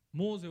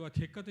 モーゼは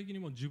結果的に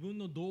も自分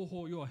の同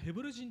胞、要はヘ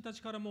ブル人た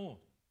ちからも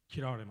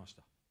嫌われまし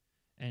た。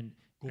 And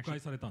誤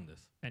解されたんで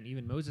す。 and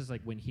even Moses,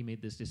 like when he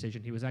made this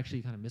decision, he was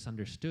actually kind of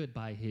misunderstood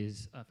by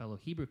his fellow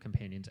Hebrew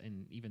companions,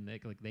 and even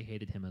they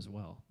hated him as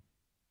well.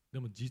 で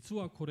も実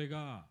はこれ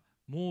が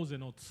モーゼ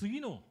の次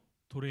の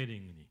トレーニ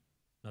ングに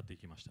なってい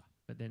きました。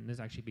 But then this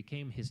actually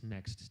became his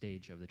next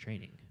stage of the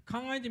training. 考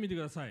えてみてく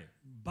ださい。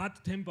バッ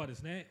ドテンパーで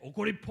すね。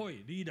怒りっぽ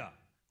いリーダー。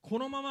こ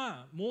のま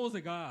まモー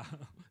ゼが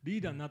リ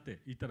ーダーになっ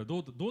ていったらど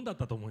うだっ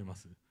たと思いま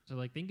す？ So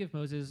like think if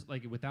Moses,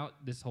 like without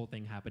this whole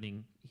thing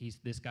happening, he's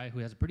this guy who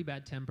has a pretty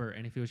bad temper,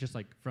 and if he was just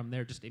like from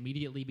there just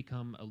immediately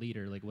become a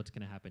leader, like what's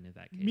going to happen in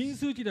that 民 case?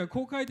 数記では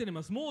こう書いてあり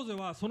ます。モーゼ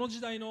はその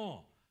時代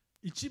の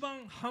一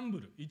番ハンブ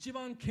ル、一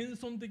番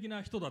謙遜的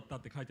な人だった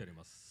って書いてあり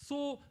ます。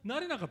そうな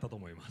れなかったと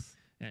思います。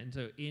 And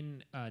so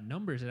in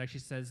Numbers, it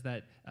actually says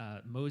that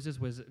Moses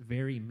was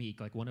very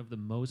meek, like one of the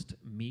most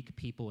meek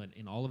people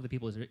in all of the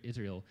people of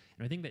Israel.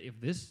 And I think that if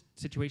this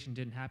situation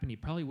didn't happen, he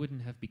probably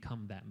wouldn't have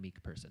become that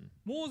meek person.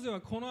 モーゼ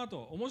はこの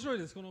後、面白い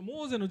です。この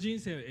モーゼの人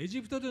生、エ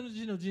ジプトでの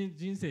人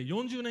生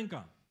40年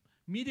間、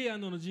ミディア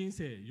ンの人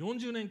生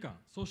40年間、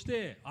そし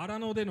てアラ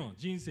ノでの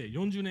人生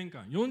40年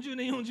間、40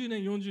年、40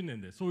年、40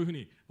年でそういうふう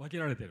に分け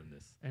られてるんで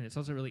す。 And it's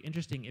also really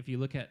interesting if you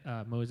look at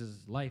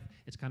Moses' life,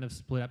 it's kind of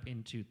split up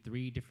into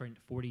 3 different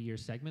 40-year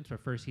segments, where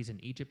first he's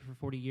in Egypt for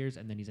 40 years,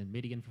 and then he's in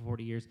Midian for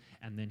 40 years,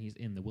 and then he's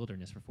in the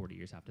wilderness for 40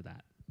 years after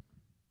that.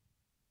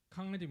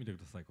 考えてみてく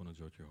ださい、この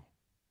状況。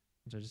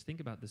 So just think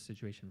about this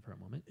situation for a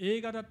moment.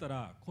 映画だった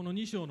ら、この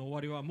2章の終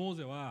わりは、モー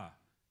ゼは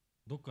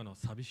どっかの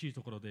寂しい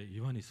ところで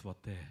岩に座っ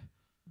て、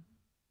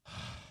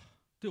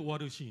で終わ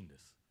るシーンで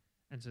す。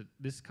 And so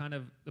this kind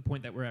of the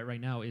point that we're at right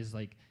now is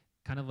like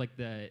kind of like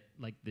the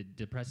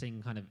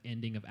depressing kind of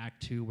ending of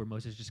Act 2, where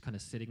Moses is just kind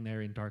of sitting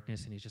there in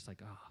darkness, and he's just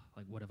like, oh,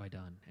 like what have I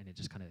done? And it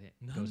just kind of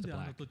な goes ん to であ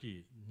の black.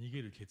 時逃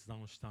げる決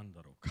断をしたん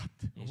だろうかっ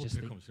て思 He's って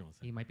just るかもしれま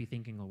せん。 He might be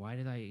thinking, well, why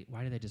did I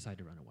decide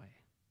to run away?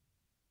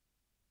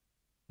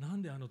 な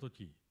んであの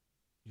時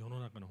世の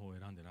中の方を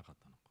選んでなかっ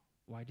たのか。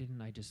 Why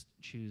didn't I just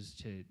choose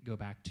to go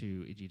back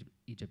to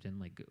Egypt and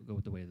like go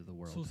with the way of the そう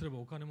world? すれば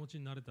お金持ち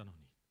になれたのに。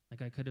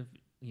 Like I could have,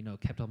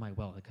 kept all my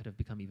wealth. I could have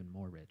become even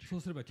more rich. そ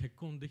うすれば結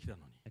婚できた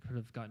のに。 I could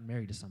have gotten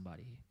married to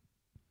somebody.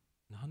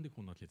 なんで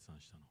こんな決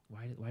断したの？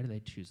 Why did I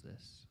choose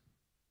this?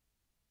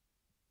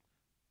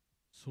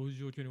 そういう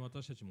状況に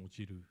私たちも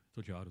陥る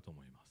時はあると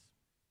思います。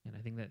 And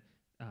I think that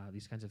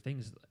these kinds of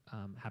things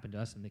happen to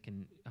us, and they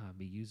can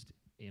be used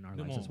in our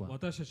で lives も as well.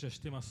 私たちは知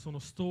っています。そ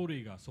のストー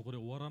リーがそこで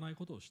終わらない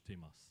ことを知ってい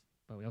ます。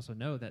 But we also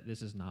know that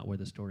this is not where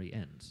the story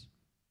ends.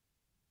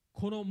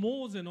 この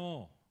モーゼ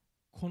の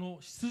この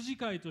羊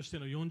飼いとして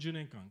の40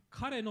年間、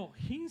彼の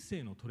品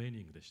性のトレー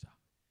ニングでした。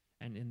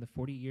 And in the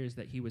 40 years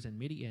that he was in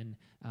Midian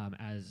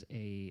as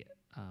a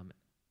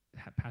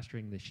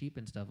pasturing the sheep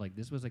and stuff, like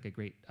this was like a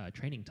great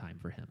training time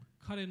for him.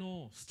 彼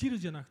のスキル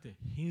じゃなくて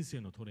品性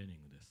のトレーニ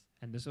ングです。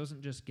 And this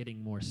wasn't just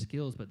getting more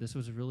skills, but this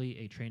was really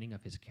a training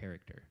of his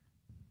character.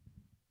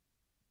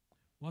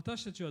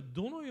 私たちは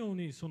どのよう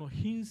にその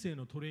品性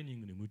のトレーニ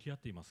ングに向き合っ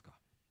ていますか？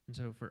 And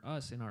so for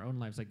us in our own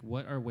lives, like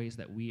what are ways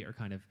that we are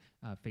kind of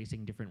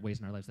facing different ways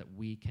in our lives that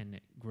we can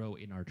grow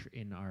in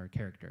our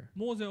character?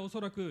 モーゼはおそ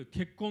らく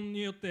結婚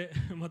によって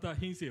また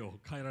品性を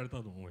変えられ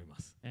たと思いま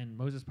す。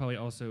 And Moses probably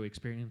also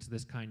experienced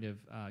this kind of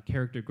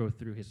character growth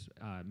through his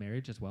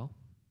marriage as well.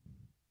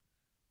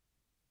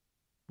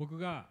 僕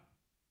が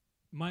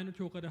前の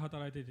教会で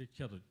働いて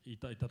い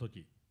た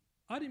時、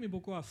ある意味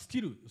僕はス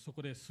キルそ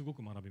こですご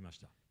く学びまし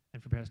た。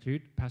 And for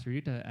Pastor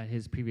Yuta at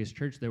his previous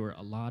church, there were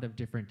a lot of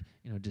different,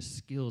 just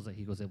skills that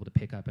he was able to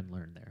pick up and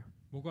learn there.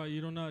 僕はい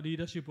ろんなリー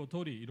ダーシップを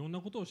取り、いろんな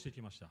ことをして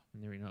きました。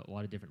 And there were a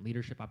lot of different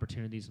leadership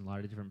opportunities and a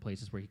lot of different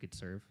places where he could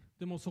serve.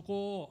 でもそ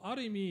こをあ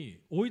る意味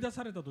追い出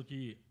された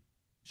時、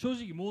正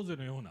直モーゼ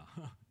のような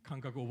感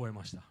覚を覚え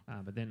ました。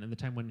 But then in the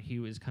time when he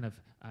was kind of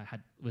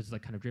was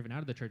like kind of driven out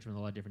of the church when a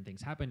lot of different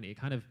things happened, it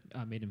kind of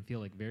made him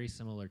feel like very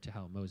similar to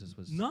how Moses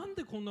was. なん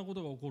でこんなこ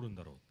とが起こるん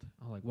だろうって。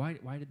 Oh, like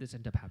why did this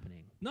end up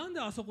happening? なんで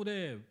あそこ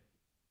で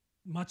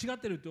間違っ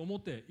てるって思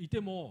っていて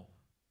も、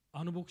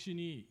あの牧師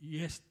に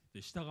イエスっ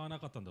て従わな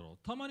かったんだろ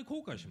う。たまに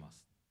後悔しま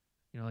す。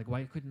 Like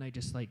why couldn't I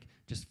just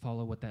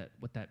follow what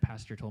that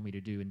pastor told me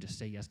to do and just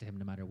say yes to him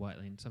no matter what?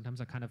 And sometimes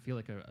I kind of feel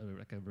like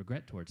a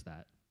regret towards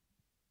that.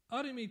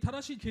 ある意味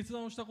正しい決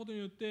断をしたことに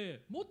よっ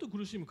てもっと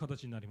苦しむ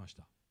形になりまし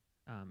た。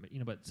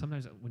 But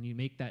sometimes when you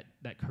make that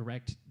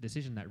correct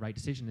decision, that right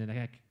decision, then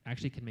that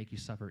actually can make you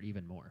suffer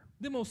even more.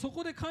 でもそ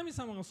こで神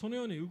様がその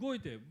ように動い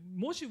て、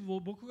もし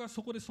僕が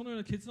そこでそのよう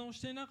な決断をし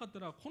ていなかった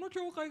ら、この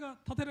教会が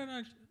建てられ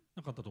な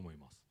かったと思い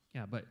ます。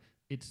 Yeah, but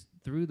it's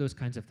through those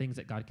kinds of things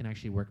that God can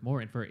actually work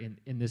more. And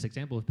in this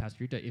example of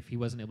Pastor Yuta, if he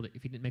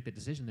didn't make that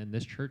decision, then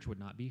this church would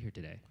not be here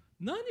today.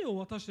 何を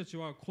私たち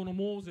はこの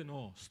モーゼ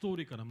のストー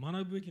リーから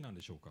学ぶべきなん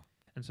でしょうか？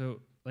 And so,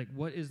 like,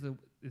 what is the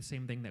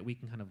same thing that we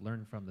can kind of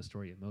learn from the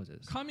story of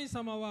Moses? 神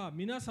様は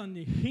皆さん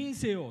に品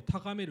性を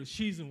高める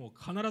シーズンを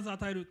必ず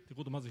与えるって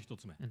ことまず一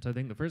つ目。 And so I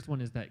think the first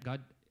one is that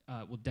God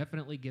will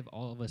definitely give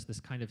all of us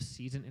this kind of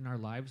season in our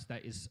lives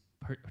that is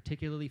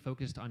particularly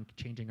focused on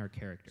changing our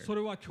character. それ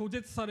は拒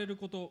絶される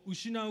こと、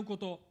失うこ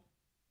と、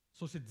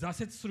そして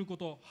挫折するこ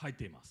と入っ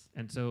ています。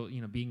 And so,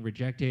 being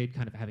rejected,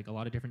 kind of having a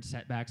lot of different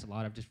setbacks, a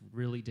lot of just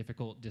really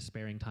difficult,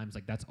 despairing times,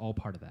 like that's all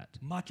part of that.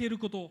 負ける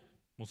こと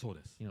もそう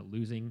です。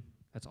 Losing,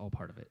 that's all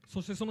part of it.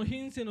 そしてその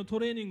品性のト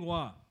レーニング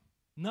は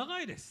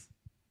長いです。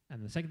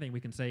 And the second thing we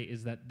can say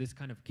is that this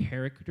kind of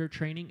character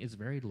training is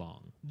very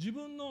long. 自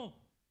分の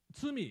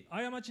罪、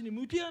過ちに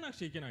向き合わなく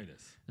ちゃいけないで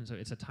す。 And so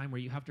it's a time where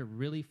you have to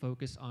really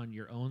focus on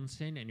your own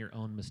sin and your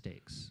own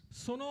mistakes.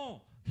 そ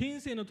の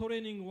品性のトレー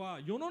ニングは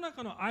世の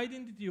中のアイデ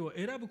ンティティを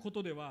選ぶこ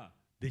とでは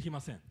でき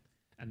ません。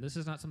 And this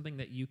is not something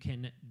that you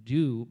can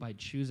do by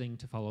choosing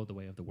to follow the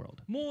way of the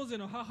world. モーゼ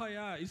の母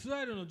やイス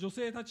ラエルの女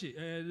性たち、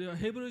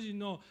ヘブル人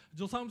の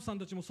助産婦さん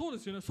たちもそうで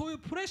すよね。そういう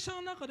プレッシャー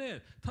の中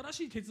で正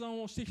しい決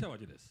断をしてきたわ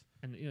けです。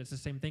 And it's the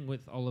same thing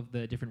with all of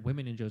the different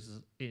women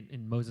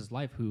in Moses'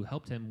 life who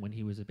helped him when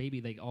he was a baby.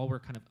 They all were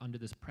kind of under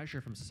this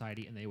pressure from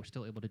society, and they were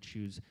still able to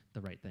choose the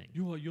right thing.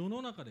 要は世の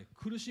中で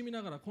苦しみ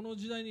ながらこの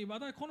時代にま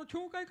だこの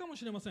教会かも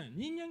しれません。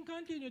人間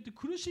関係によって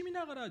苦しみ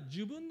ながら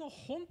自分の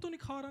本当に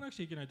変わらなく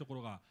ちゃいけないとこ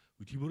ろが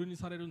浮き彫りに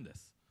されるんで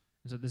す。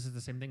 And so this is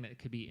the same thing that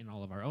could be in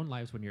all of our own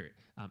lives when you're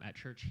at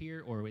church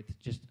here or with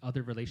just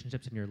other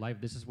relationships in your life.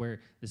 This is where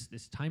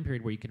this time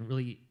period where you can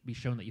really be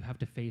shown that you have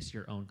to face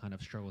your own kind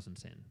of struggles and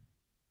sin.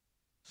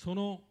 そ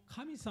の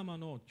神様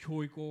の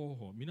教育方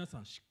法、皆さ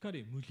んしっか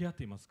り向き合っ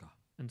ていますか？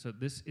 And so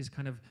this is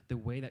kind of the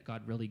way that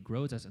God really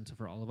grows us. And so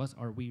for all of us,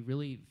 are we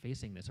really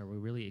facing this? Are we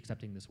really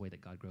accepting this way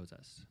that God grows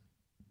us?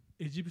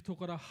 エジプト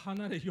から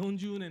離れ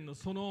40年の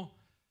その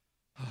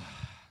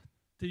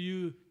って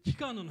いう期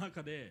間の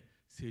中で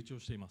成長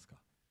していますか？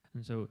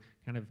 And so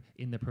kind of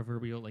in the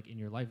proverbial, like in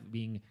your life,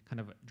 being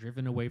kind of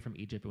driven away from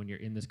Egypt when you're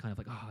in this kind of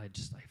like, I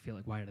feel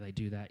like, why did I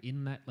do that?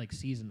 In that like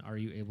season, are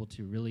you able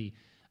to really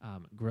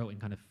grow and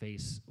kind of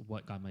face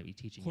what God might be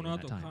teaching you こ in の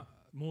that 後 time?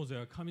 モーゼ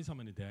は神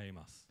様に出会い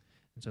ます。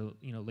 And so,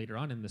 later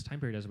on in this time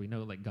period, as we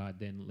know, like God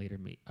then later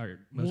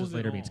Moses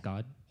later meets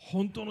God.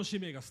 本当の使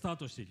命がスター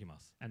トしていきま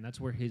す。 And that's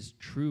where his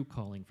true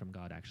calling from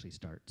God actually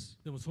starts.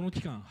 でもその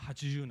期間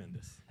80年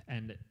です。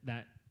 And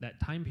that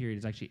time period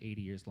is actually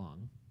 80 years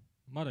long.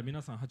 まだ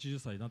皆さん80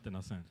歳になって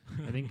ません。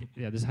 I think,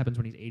 this happens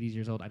when he's 80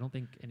 years old. I don't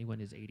think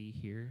anyone is 80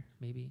 here,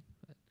 maybe.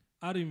 But,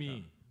 ある意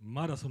味、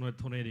まだその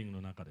トレーニング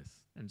の中で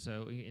す。 and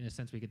so, in a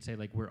sense, we could say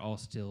like we're all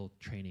still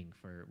training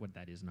for what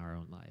that is in our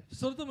own lives.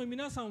 それとも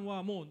皆さん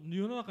はもう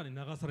世の中に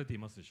流されてい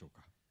ますでしょう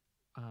か？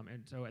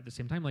 And so at the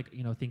same time, like,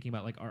 thinking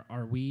about like,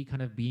 are we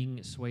kind of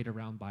being swayed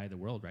around by the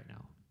world right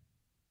now?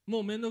 も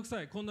うめんどく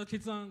さい、こんな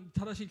決断、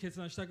正しい決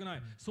断したくな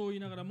い、そう言い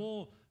ながら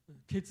もう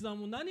決断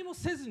も何も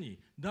せずに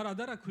だら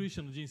だらクリスチ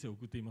ャンの人生を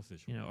送っていますで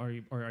しょうか？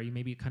 Or are you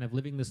maybe kind of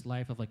living this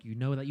life of like,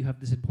 that you have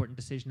this important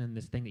decision and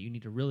this thing that you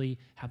need to really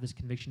have this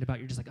conviction about.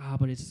 You're just like,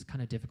 but it's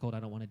kind of difficult.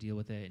 I don't want to deal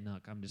with it. And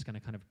look, I'm just going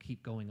to kind of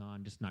keep going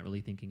on, just not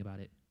really thinking about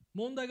it.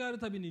 問題がある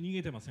たびに逃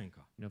げてません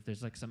か？ If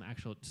there's like some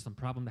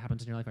problem that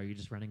happens in your life, are you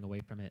just running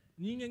away from it?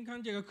 人間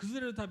関係が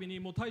崩れるたびに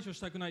もう対処し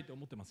たくないと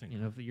思ってませんか？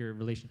 If your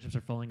relationships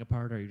are falling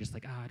apart, or you're just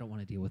like, I don't want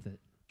to deal with it.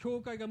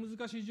 教会が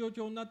難しい状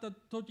況になった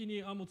時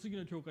にもう次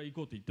の教会行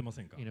こうって言ってま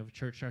せんか？ If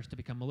church starts to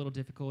become a little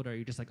difficult, or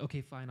you're just like,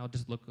 okay, fine, I'll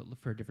just look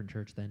for a different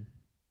church then.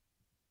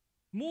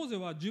 モーゼ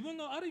は自分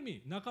のある意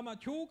味仲間、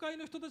教会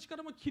の人たちか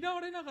らも嫌わ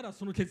れながら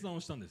その決断を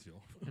したんです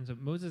よ。And so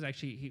Moses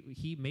actually,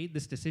 he made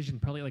this decision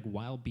probably like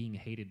while being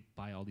hated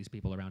by all these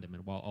people around him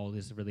and while all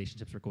his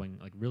relationships were going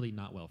like really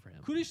not well for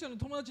him. クリスチャンの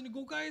友達に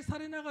誤解さ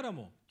れながら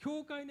も、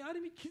教会にある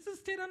意味傷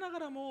つけられなが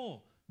ら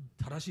も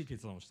正しい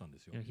決断をしたんで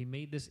すよ。He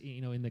made this,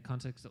 in the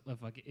context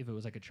of like if it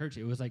was like a church,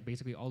 it was like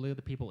basically all the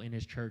other people in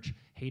his church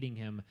hating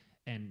him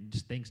and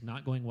just things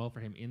not going well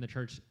for him in the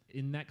church.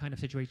 In that kind of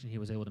situation, he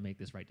was able to make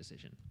this right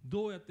decision.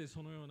 どうやって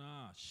そのよう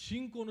な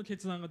信仰の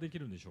決断ができ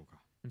るんでしょう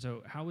か？ And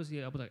so, how was he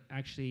able to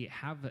actually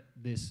have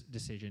this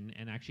decision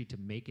and actually to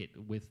make it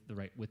with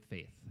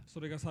faith? そ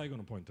れが最後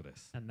のポイントで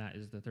す。 And that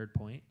is the third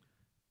point,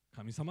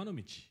 神様の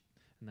道。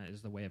 and that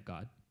is the way of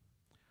God.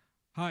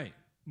 はい。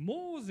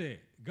モー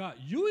ゼが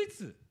唯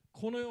一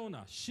このよう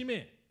な使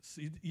命、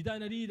偉大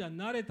なリーダーに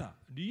なれた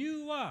理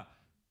由は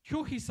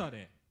拒否さ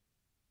れ、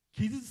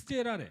傷つ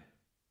けられ、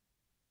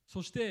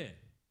そして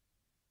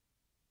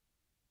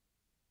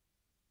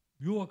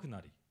弱く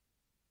なり、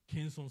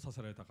謙遜さ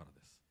せられたから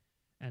です。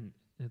 And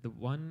the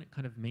one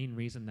kind of main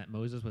reason that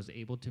Moses was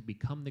able to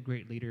become the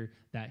great leader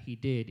that he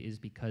did is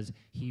because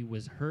he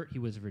was hurt, he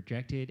was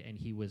rejected, and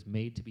he was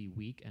made to be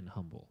weak and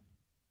humble.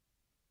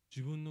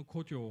 自分の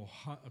故郷、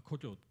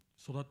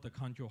育った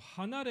環境を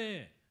離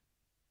れ、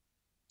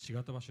違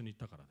った場所に行っ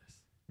たからで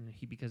す。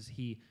Because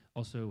he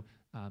also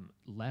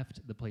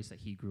left the place that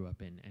he grew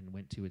up in and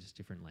went to a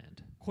different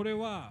land. これ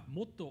は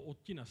もっと大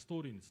きなスト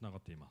ーリーにつなが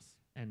っています。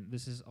And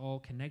this is all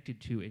connected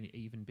to an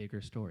even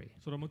bigger story.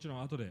 それはもちろ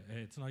ん後で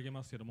つなげ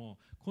ますけども、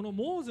この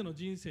モーゼの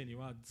人生に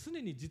は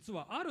常に実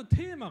はある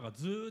テーマが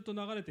ずーっと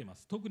流れていま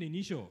す。特に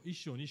2章、1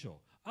章、2章。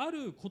あ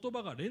る言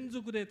葉が連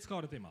続で使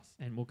われています。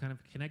And we'll kind of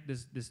connect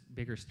this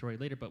bigger story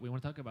later, but we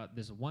want to talk about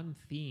this one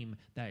theme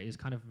that is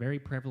kind of very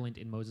prevalent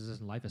in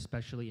Moses' life,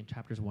 especially in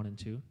chapters 1 and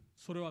 2.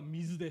 それは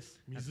水で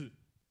す。水。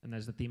And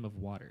that's the theme of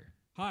water.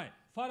 はい。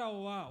ファラ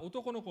オは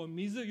男の子を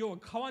水、要は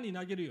川に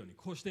投げるように、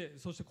こうして、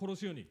そして殺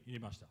すように言い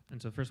ました。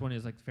And so first one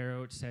is like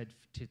Pharaoh said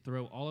to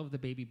throw all of the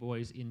baby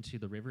boys into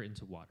the river,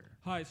 into water.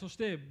 はい。そし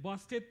てバ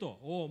スケット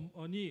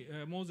に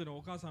モーゼの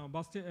お母さんは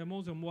モ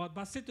ーゼを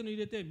バスケットに入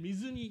れて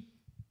水に、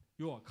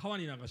要は川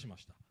に流しま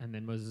した。And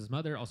then Moses'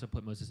 mother also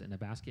put Moses in a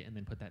basket and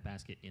then put that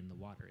basket in the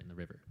water, in the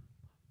river.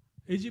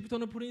 エジプト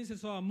のプリンセ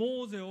スは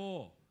モーゼ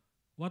を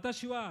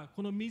私は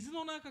この水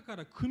の中か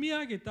ら汲み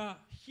上げた、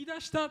引き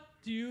出したっ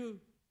ていう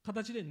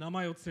形で名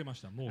前を付けま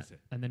した、モーセ。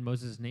And then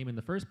Moses' name in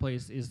the first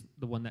place is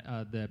the one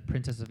that the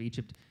princess of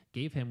Egypt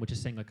gave him, which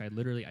is saying like I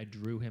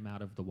drew him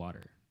out of the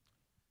water.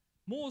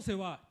 モーセ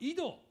は井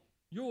戸、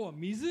要は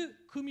水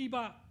汲み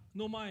場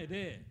の前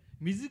で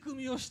水汲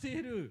みをして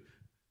いる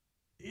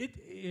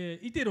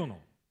イテロの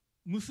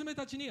娘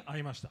たちに会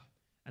いました。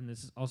And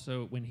this is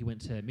also when he went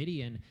to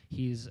Midian,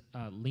 he's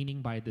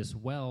leaning by this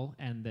well,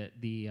 and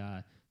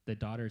the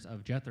daughters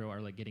of Jethro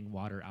are like getting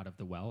water out of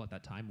the well at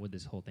that time when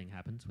this whole thing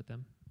happens with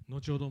them.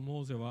 後ほど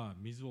モーゼは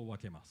水を分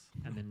けます。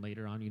And then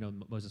later on,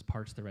 Moses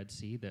parts the Red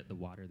Sea, the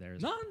water there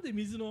is. なんで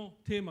水の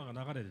テーマが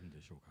流れるん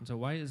でしょうか。 And so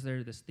why is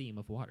there this theme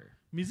of water?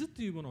 水っ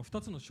ていうものは2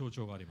つの象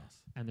徴がありま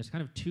す。 And there's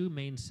kind of two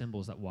main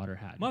symbols that water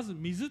had. まず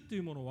水ってい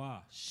うもの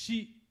は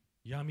死、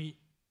闇、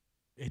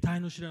得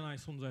体の知らない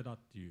存在だっ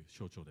ていう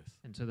象徴です。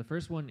 And so the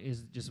first one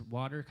is just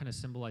water kind of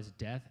symbolized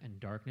death and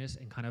darkness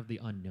and kind of the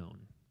unknown.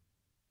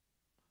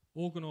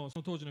 多くのそ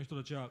の当時の人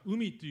たちは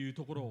海っていう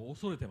ところを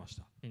恐れてまし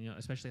た。 And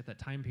especially at that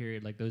time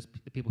period, like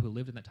the people who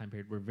lived in that time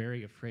period were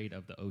very afraid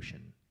of the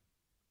ocean.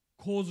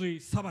 洪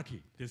水、裁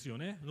きですよ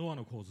ね。ノア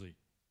の洪水。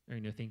 Or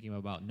thinking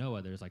about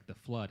Noah, there's like the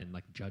flood and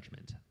like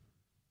judgment.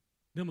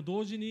 でも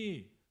同時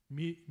に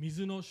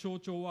水の象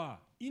徴は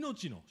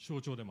命の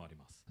象徴でもあり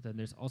ます。 But then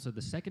there's also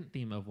the second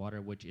theme of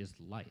water, which is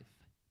life.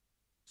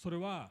 それ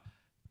は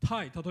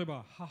胎、例え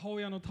ば母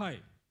親の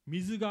胎、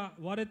水が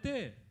割れ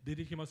て出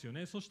てきますよ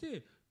ね。そし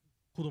て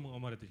子供が生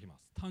まれてきま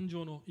す。誕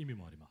生の意味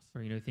もあります。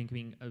 Or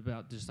thinking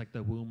about just like the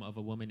womb of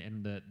a woman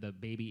and the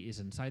baby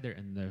is inside there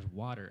and there's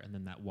water and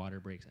then that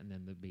water breaks and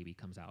then the baby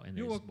comes out and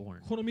要 is は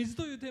born. この水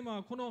というテーマ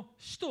はこの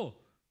死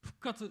と復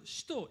活、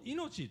死と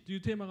命とい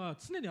うテーマが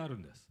常にある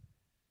んです。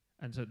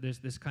 And so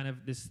there's this kind of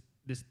this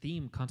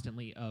theme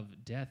constantly of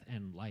death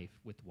and life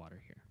with water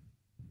here.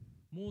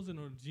 モーゼ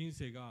の人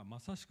生がま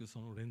さしく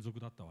その連続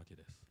だったわけ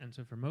です。 And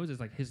so for Moses,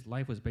 like his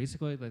life was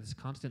basically like this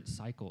constant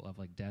cycle of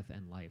like death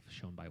and life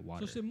shown by そ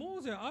water. してモ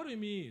ーゼはある意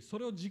味そ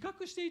れを自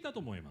覚していたと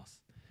思いま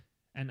す。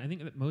 And I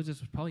think that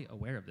Moses was probably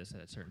aware of this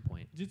at a certain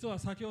point. 実は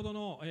先ほど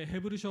のヘ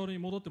ブル書に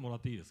戻ってもら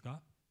っていいですか。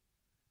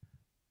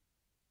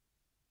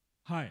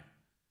はい。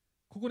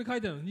ここに書い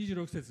てある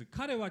26節。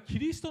彼はキ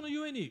リストの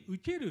ゆえに受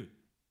ける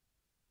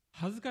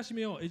恥ずかし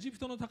めをエジプ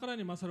トの宝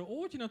に勝る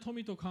大きな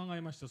富と考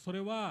えました。それ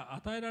は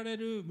与えられ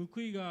る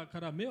報いがか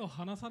ら目を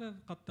離されな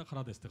かったか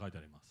らですって書いて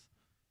あります。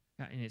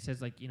 Yeah, and it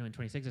says like, in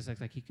 26, it says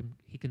like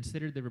he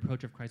considered the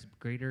reproach of Christ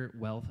greater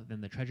wealth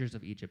than the treasures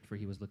of Egypt, for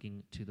he was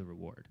looking to the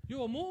reward.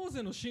 要はモー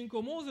ゼの信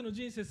仰、モーゼの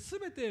人生す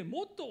べて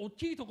もっと大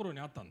きいところに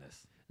あったんで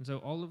す。 And so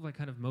all of like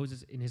kind of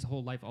Moses in his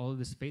whole life, all of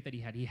this faith that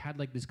he had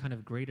like this kind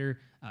of greater,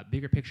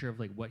 bigger picture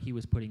of like what he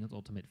was putting his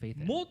ultimate faith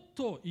in. もっ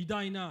と偉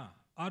大な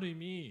ある意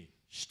味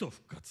死と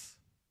復活。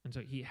 And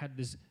so he had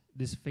this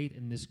faith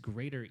in this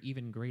greater,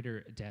 even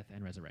greater death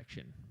and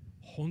resurrection.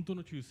 本当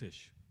の救世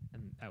主。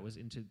 And that was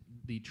into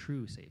the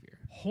true Savior.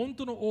 本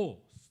当の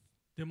王。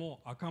でも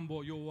赤ん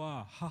坊、要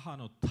は母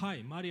の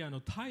胎、マリア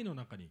の胎の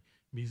中に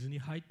水に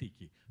入ってい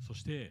き、そ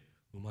して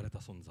生まれた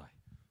存在。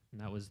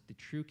 And that was the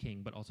true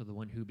king, but also the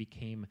one who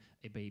became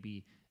a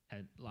baby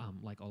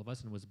like all of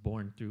us and was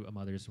born through a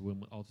mother's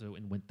womb also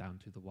and went down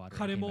to the water and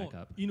彼 came も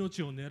back up.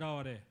 命を狙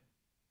われ、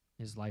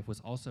 His life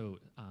was also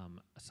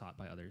sought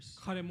by others.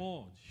 彼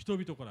も人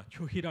々から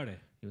拒否られ、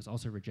 He was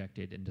also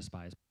rejected and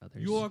despised by others.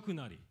 弱く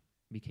なり、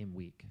 Became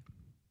weak.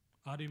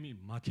 ある意味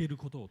負ける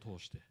ことを通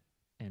して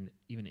And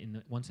even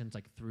in one sense,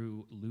 like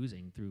through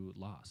losing, through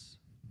loss.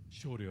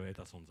 勝利を得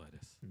た存在で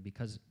す。 And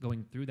because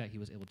going through that, he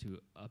was able to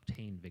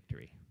obtain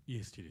victory. イ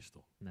エス・キリス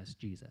ト。 And that's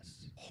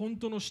Jesus. 本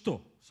当の死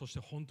と、そして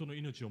本当の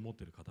命を持っ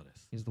ている方で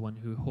す。 He's the one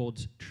who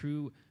holds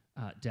true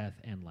death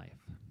and life.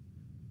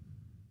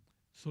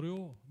 それ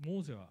を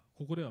モーゼは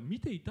ここでは見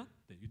ていたっ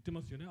て言って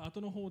ますよね。後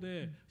の方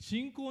で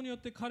信仰によっ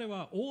て彼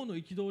は王の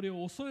憤り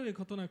を恐れる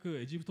ことなく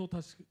エジプトを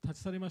立ち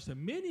去りました。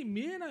目に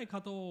見えない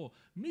方を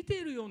見て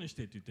いるようにし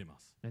てって言っていま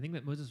す。 I think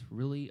that Moses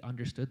really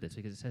understood this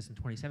because it says in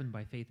 27,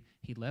 by faith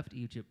he left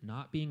Egypt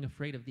not being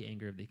afraid of the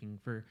anger of the king,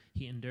 for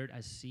he endured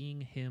as seeing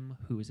him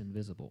who is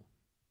invisible.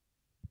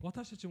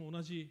 私たちも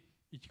同じ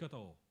生き方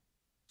を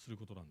する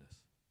ことなんで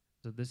す。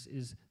So this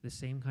is the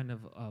same kind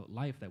of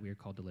life that we are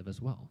called to live as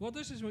well.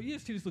 私たちもイエ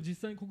ス・キリスト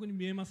実際にここに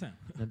見えません。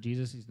Now,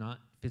 Jesus is not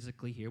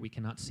physically here. We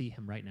cannot see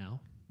him right now.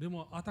 で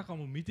もあたか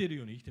も見ている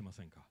ように生きてま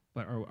せんか？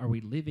 But are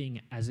we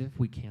living as if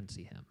we can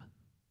see him?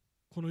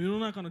 この世の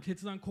中の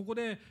決断、ここ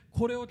で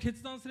これを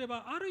決断すれ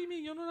ばある意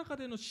味世の中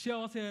での幸せ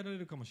を得られ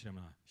るかもしれ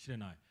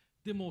ない。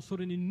でもそ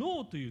れに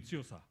ノーという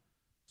強さ、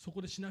そ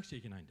こでしなくちゃ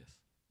いけないんで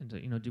す。And so,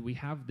 do we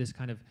have this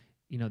kind of,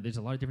 there's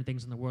a lot of different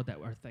things in the world that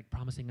are like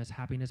promising us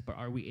happiness, but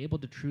are we able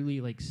to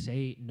truly like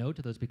say no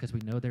to those because we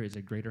know there is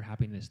a greater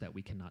happiness that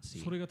we cannot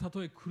see? それがた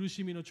とえ苦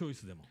しみのチョイ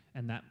スでも。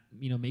And that,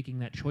 making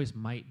that choice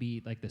might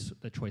be like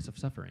the choice of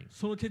suffering.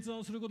 その決断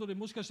をすることで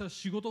もしかしたら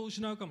仕事を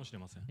失うかもしれ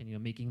ません。And,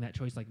 making that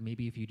choice, like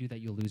maybe if you do that,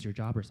 you'll lose your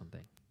job or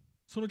something.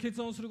 その決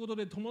断をすること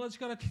で友達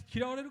から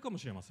嫌われるかも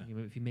しれません。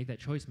If you make that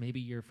choice, maybe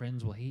your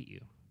friends will hate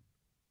you.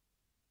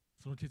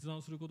 その決断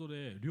をすること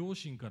で両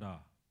親か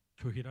ら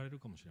拒否られる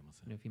かもしれま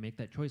せん。If you make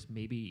that choice,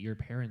 maybe your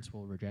parents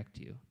will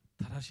reject you.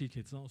 正しい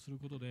決断をする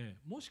ことで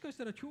もしかし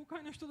たら教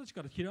会の人たち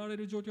から嫌われ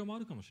る状況もあ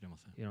るかもしれま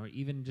せん。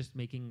Even just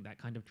making that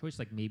kind of choice,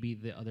 like maybe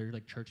the other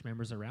like church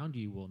members around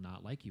you will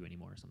not like you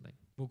anymore or something.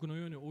 僕の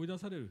ように追い出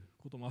される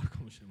こともあるか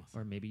もしれませ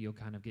ん。Or maybe you'll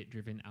kind of get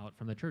driven out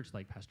from the church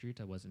like Pastor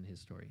Yuta was in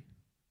his story.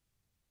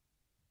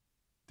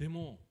 で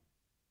も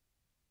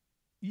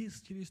イエ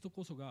ス・キリスト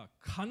こそが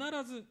必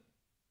ず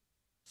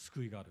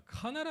救いがある。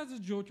必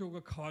ず状況が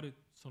変わる。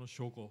その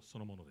証拠そ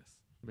のものです。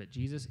But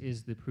Jesus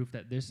is the proof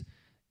that this,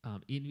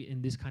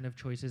 in this kind of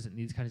choices and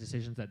these kind of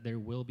decisions, that there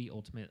will be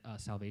ultimate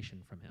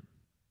salvation from him.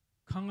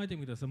 考えて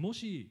みてください。も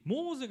し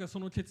モーゼがそ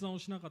の決断を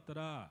しなかった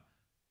ら、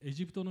エ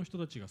ジプトの人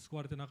たちが救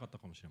われてなかった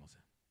かもしれませ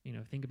ん。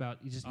Think about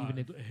just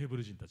even if ヘブ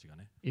ル人たちが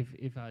ね。if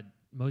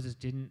Moses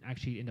didn't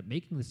actually end up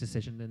making this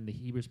decision, then the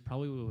Hebrews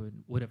probably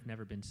would have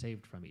never been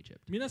saved from Egypt.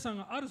 皆さん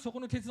があるそこ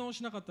の決断を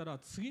しなかったら、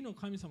次の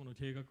神様の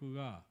計画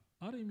が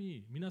ある意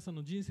味皆さん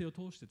の人生を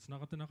通してつな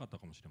がってなかった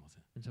かもしれませ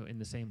ん。And so in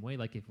the same way,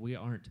 like if we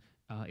aren't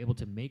able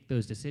to make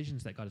those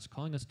decisions that God is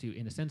calling us to,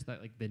 in a sense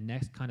that like the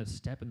next kind of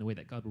step in the way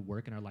that God would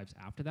work in our lives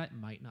after that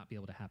might not be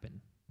able to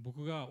happen.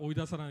 僕が追い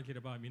出さなけ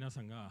れば皆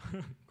さんが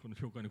この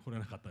教会に来れ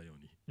なかったよ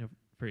うに。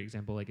For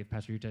example, like if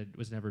Pastor Yuta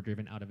was never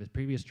driven out of his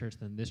previous church,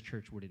 then this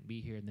church wouldn't be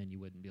here, and then you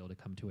wouldn't be able to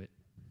come to it.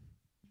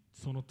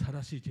 その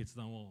正しい決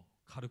断を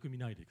軽く見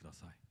ないでくだ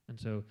さい。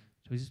And so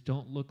we just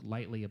don't look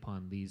lightly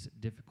upon these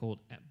difficult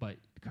but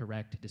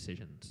correct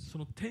decisions. そ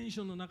のテン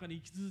ションの中に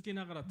生き続け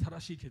ながら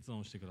正しい決断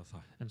をしてくださ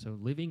い。And so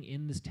living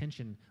in this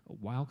tension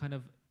while kind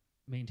of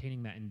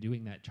maintaining that and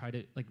doing that, try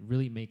to like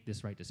really make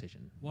this right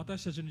decision.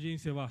 私たちの人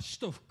生は死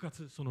と復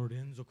活その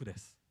連続で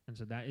す。And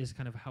so that is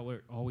kind of how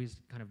we're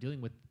always kind of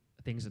dealing with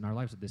things in our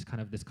lives, with this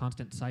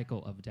constant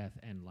cycle of death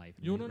and life.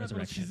 世の中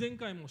の自然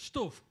界も死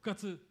と復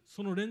活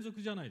その連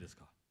続じゃないです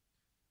か。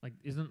Like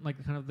isn't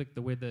like kind of like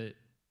the way the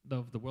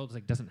world is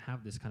like doesn't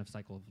have this kind of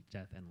cycle of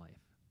death and life.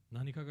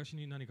 何かが死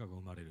に何かが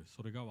生まれる。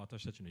それが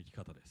私たちの生き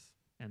方です。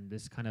And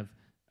this kind of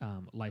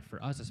life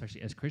for us,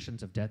 especially as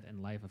Christians, of death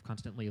and life, of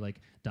constantly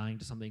like dying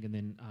to something and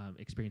then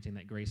experiencing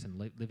that grace and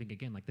living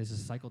again. Like this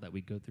is a cycle that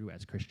we go through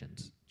as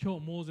Christians. 今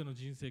日モーゼの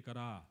人生か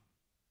ら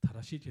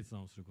正しい決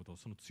断をすること、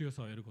その強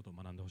さを得ることを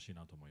学んでほしい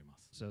なと思いま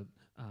す。So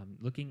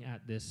looking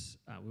at this,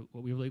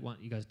 what we really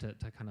want you guys to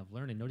kind of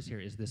learn and notice here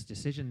is this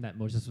decision that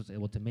Moses was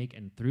able to make,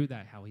 and through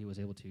that, how he was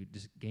able to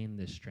just gain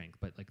this strength,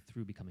 but like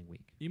through becoming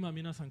weak. 今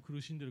皆さん苦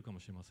しんでるか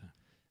もしれません。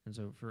And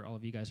so for all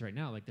of you guys right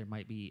now, like there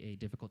might be a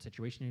difficult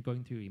situation you're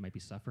going through, you might be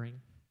suffering.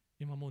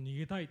 今もう逃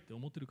げたいって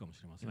思ってるかも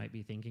しれませ You ん。 might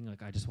be thinking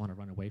like, I just want to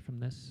run away from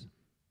this.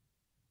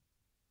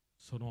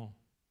 その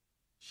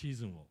シー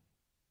ズンを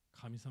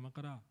神様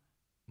から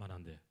学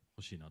んで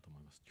ほしいなと思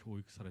います。教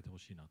育されてほ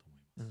しいなと思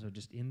いま And す。 so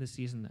just in the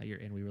season that you're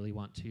in, we really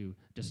want to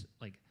just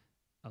like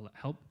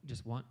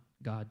just want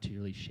God to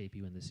really shape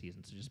you in this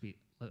season. So just be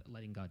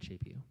letting God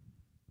shape you.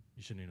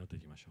 一緒に祈ってい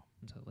きましょ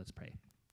う。 And so let's pray.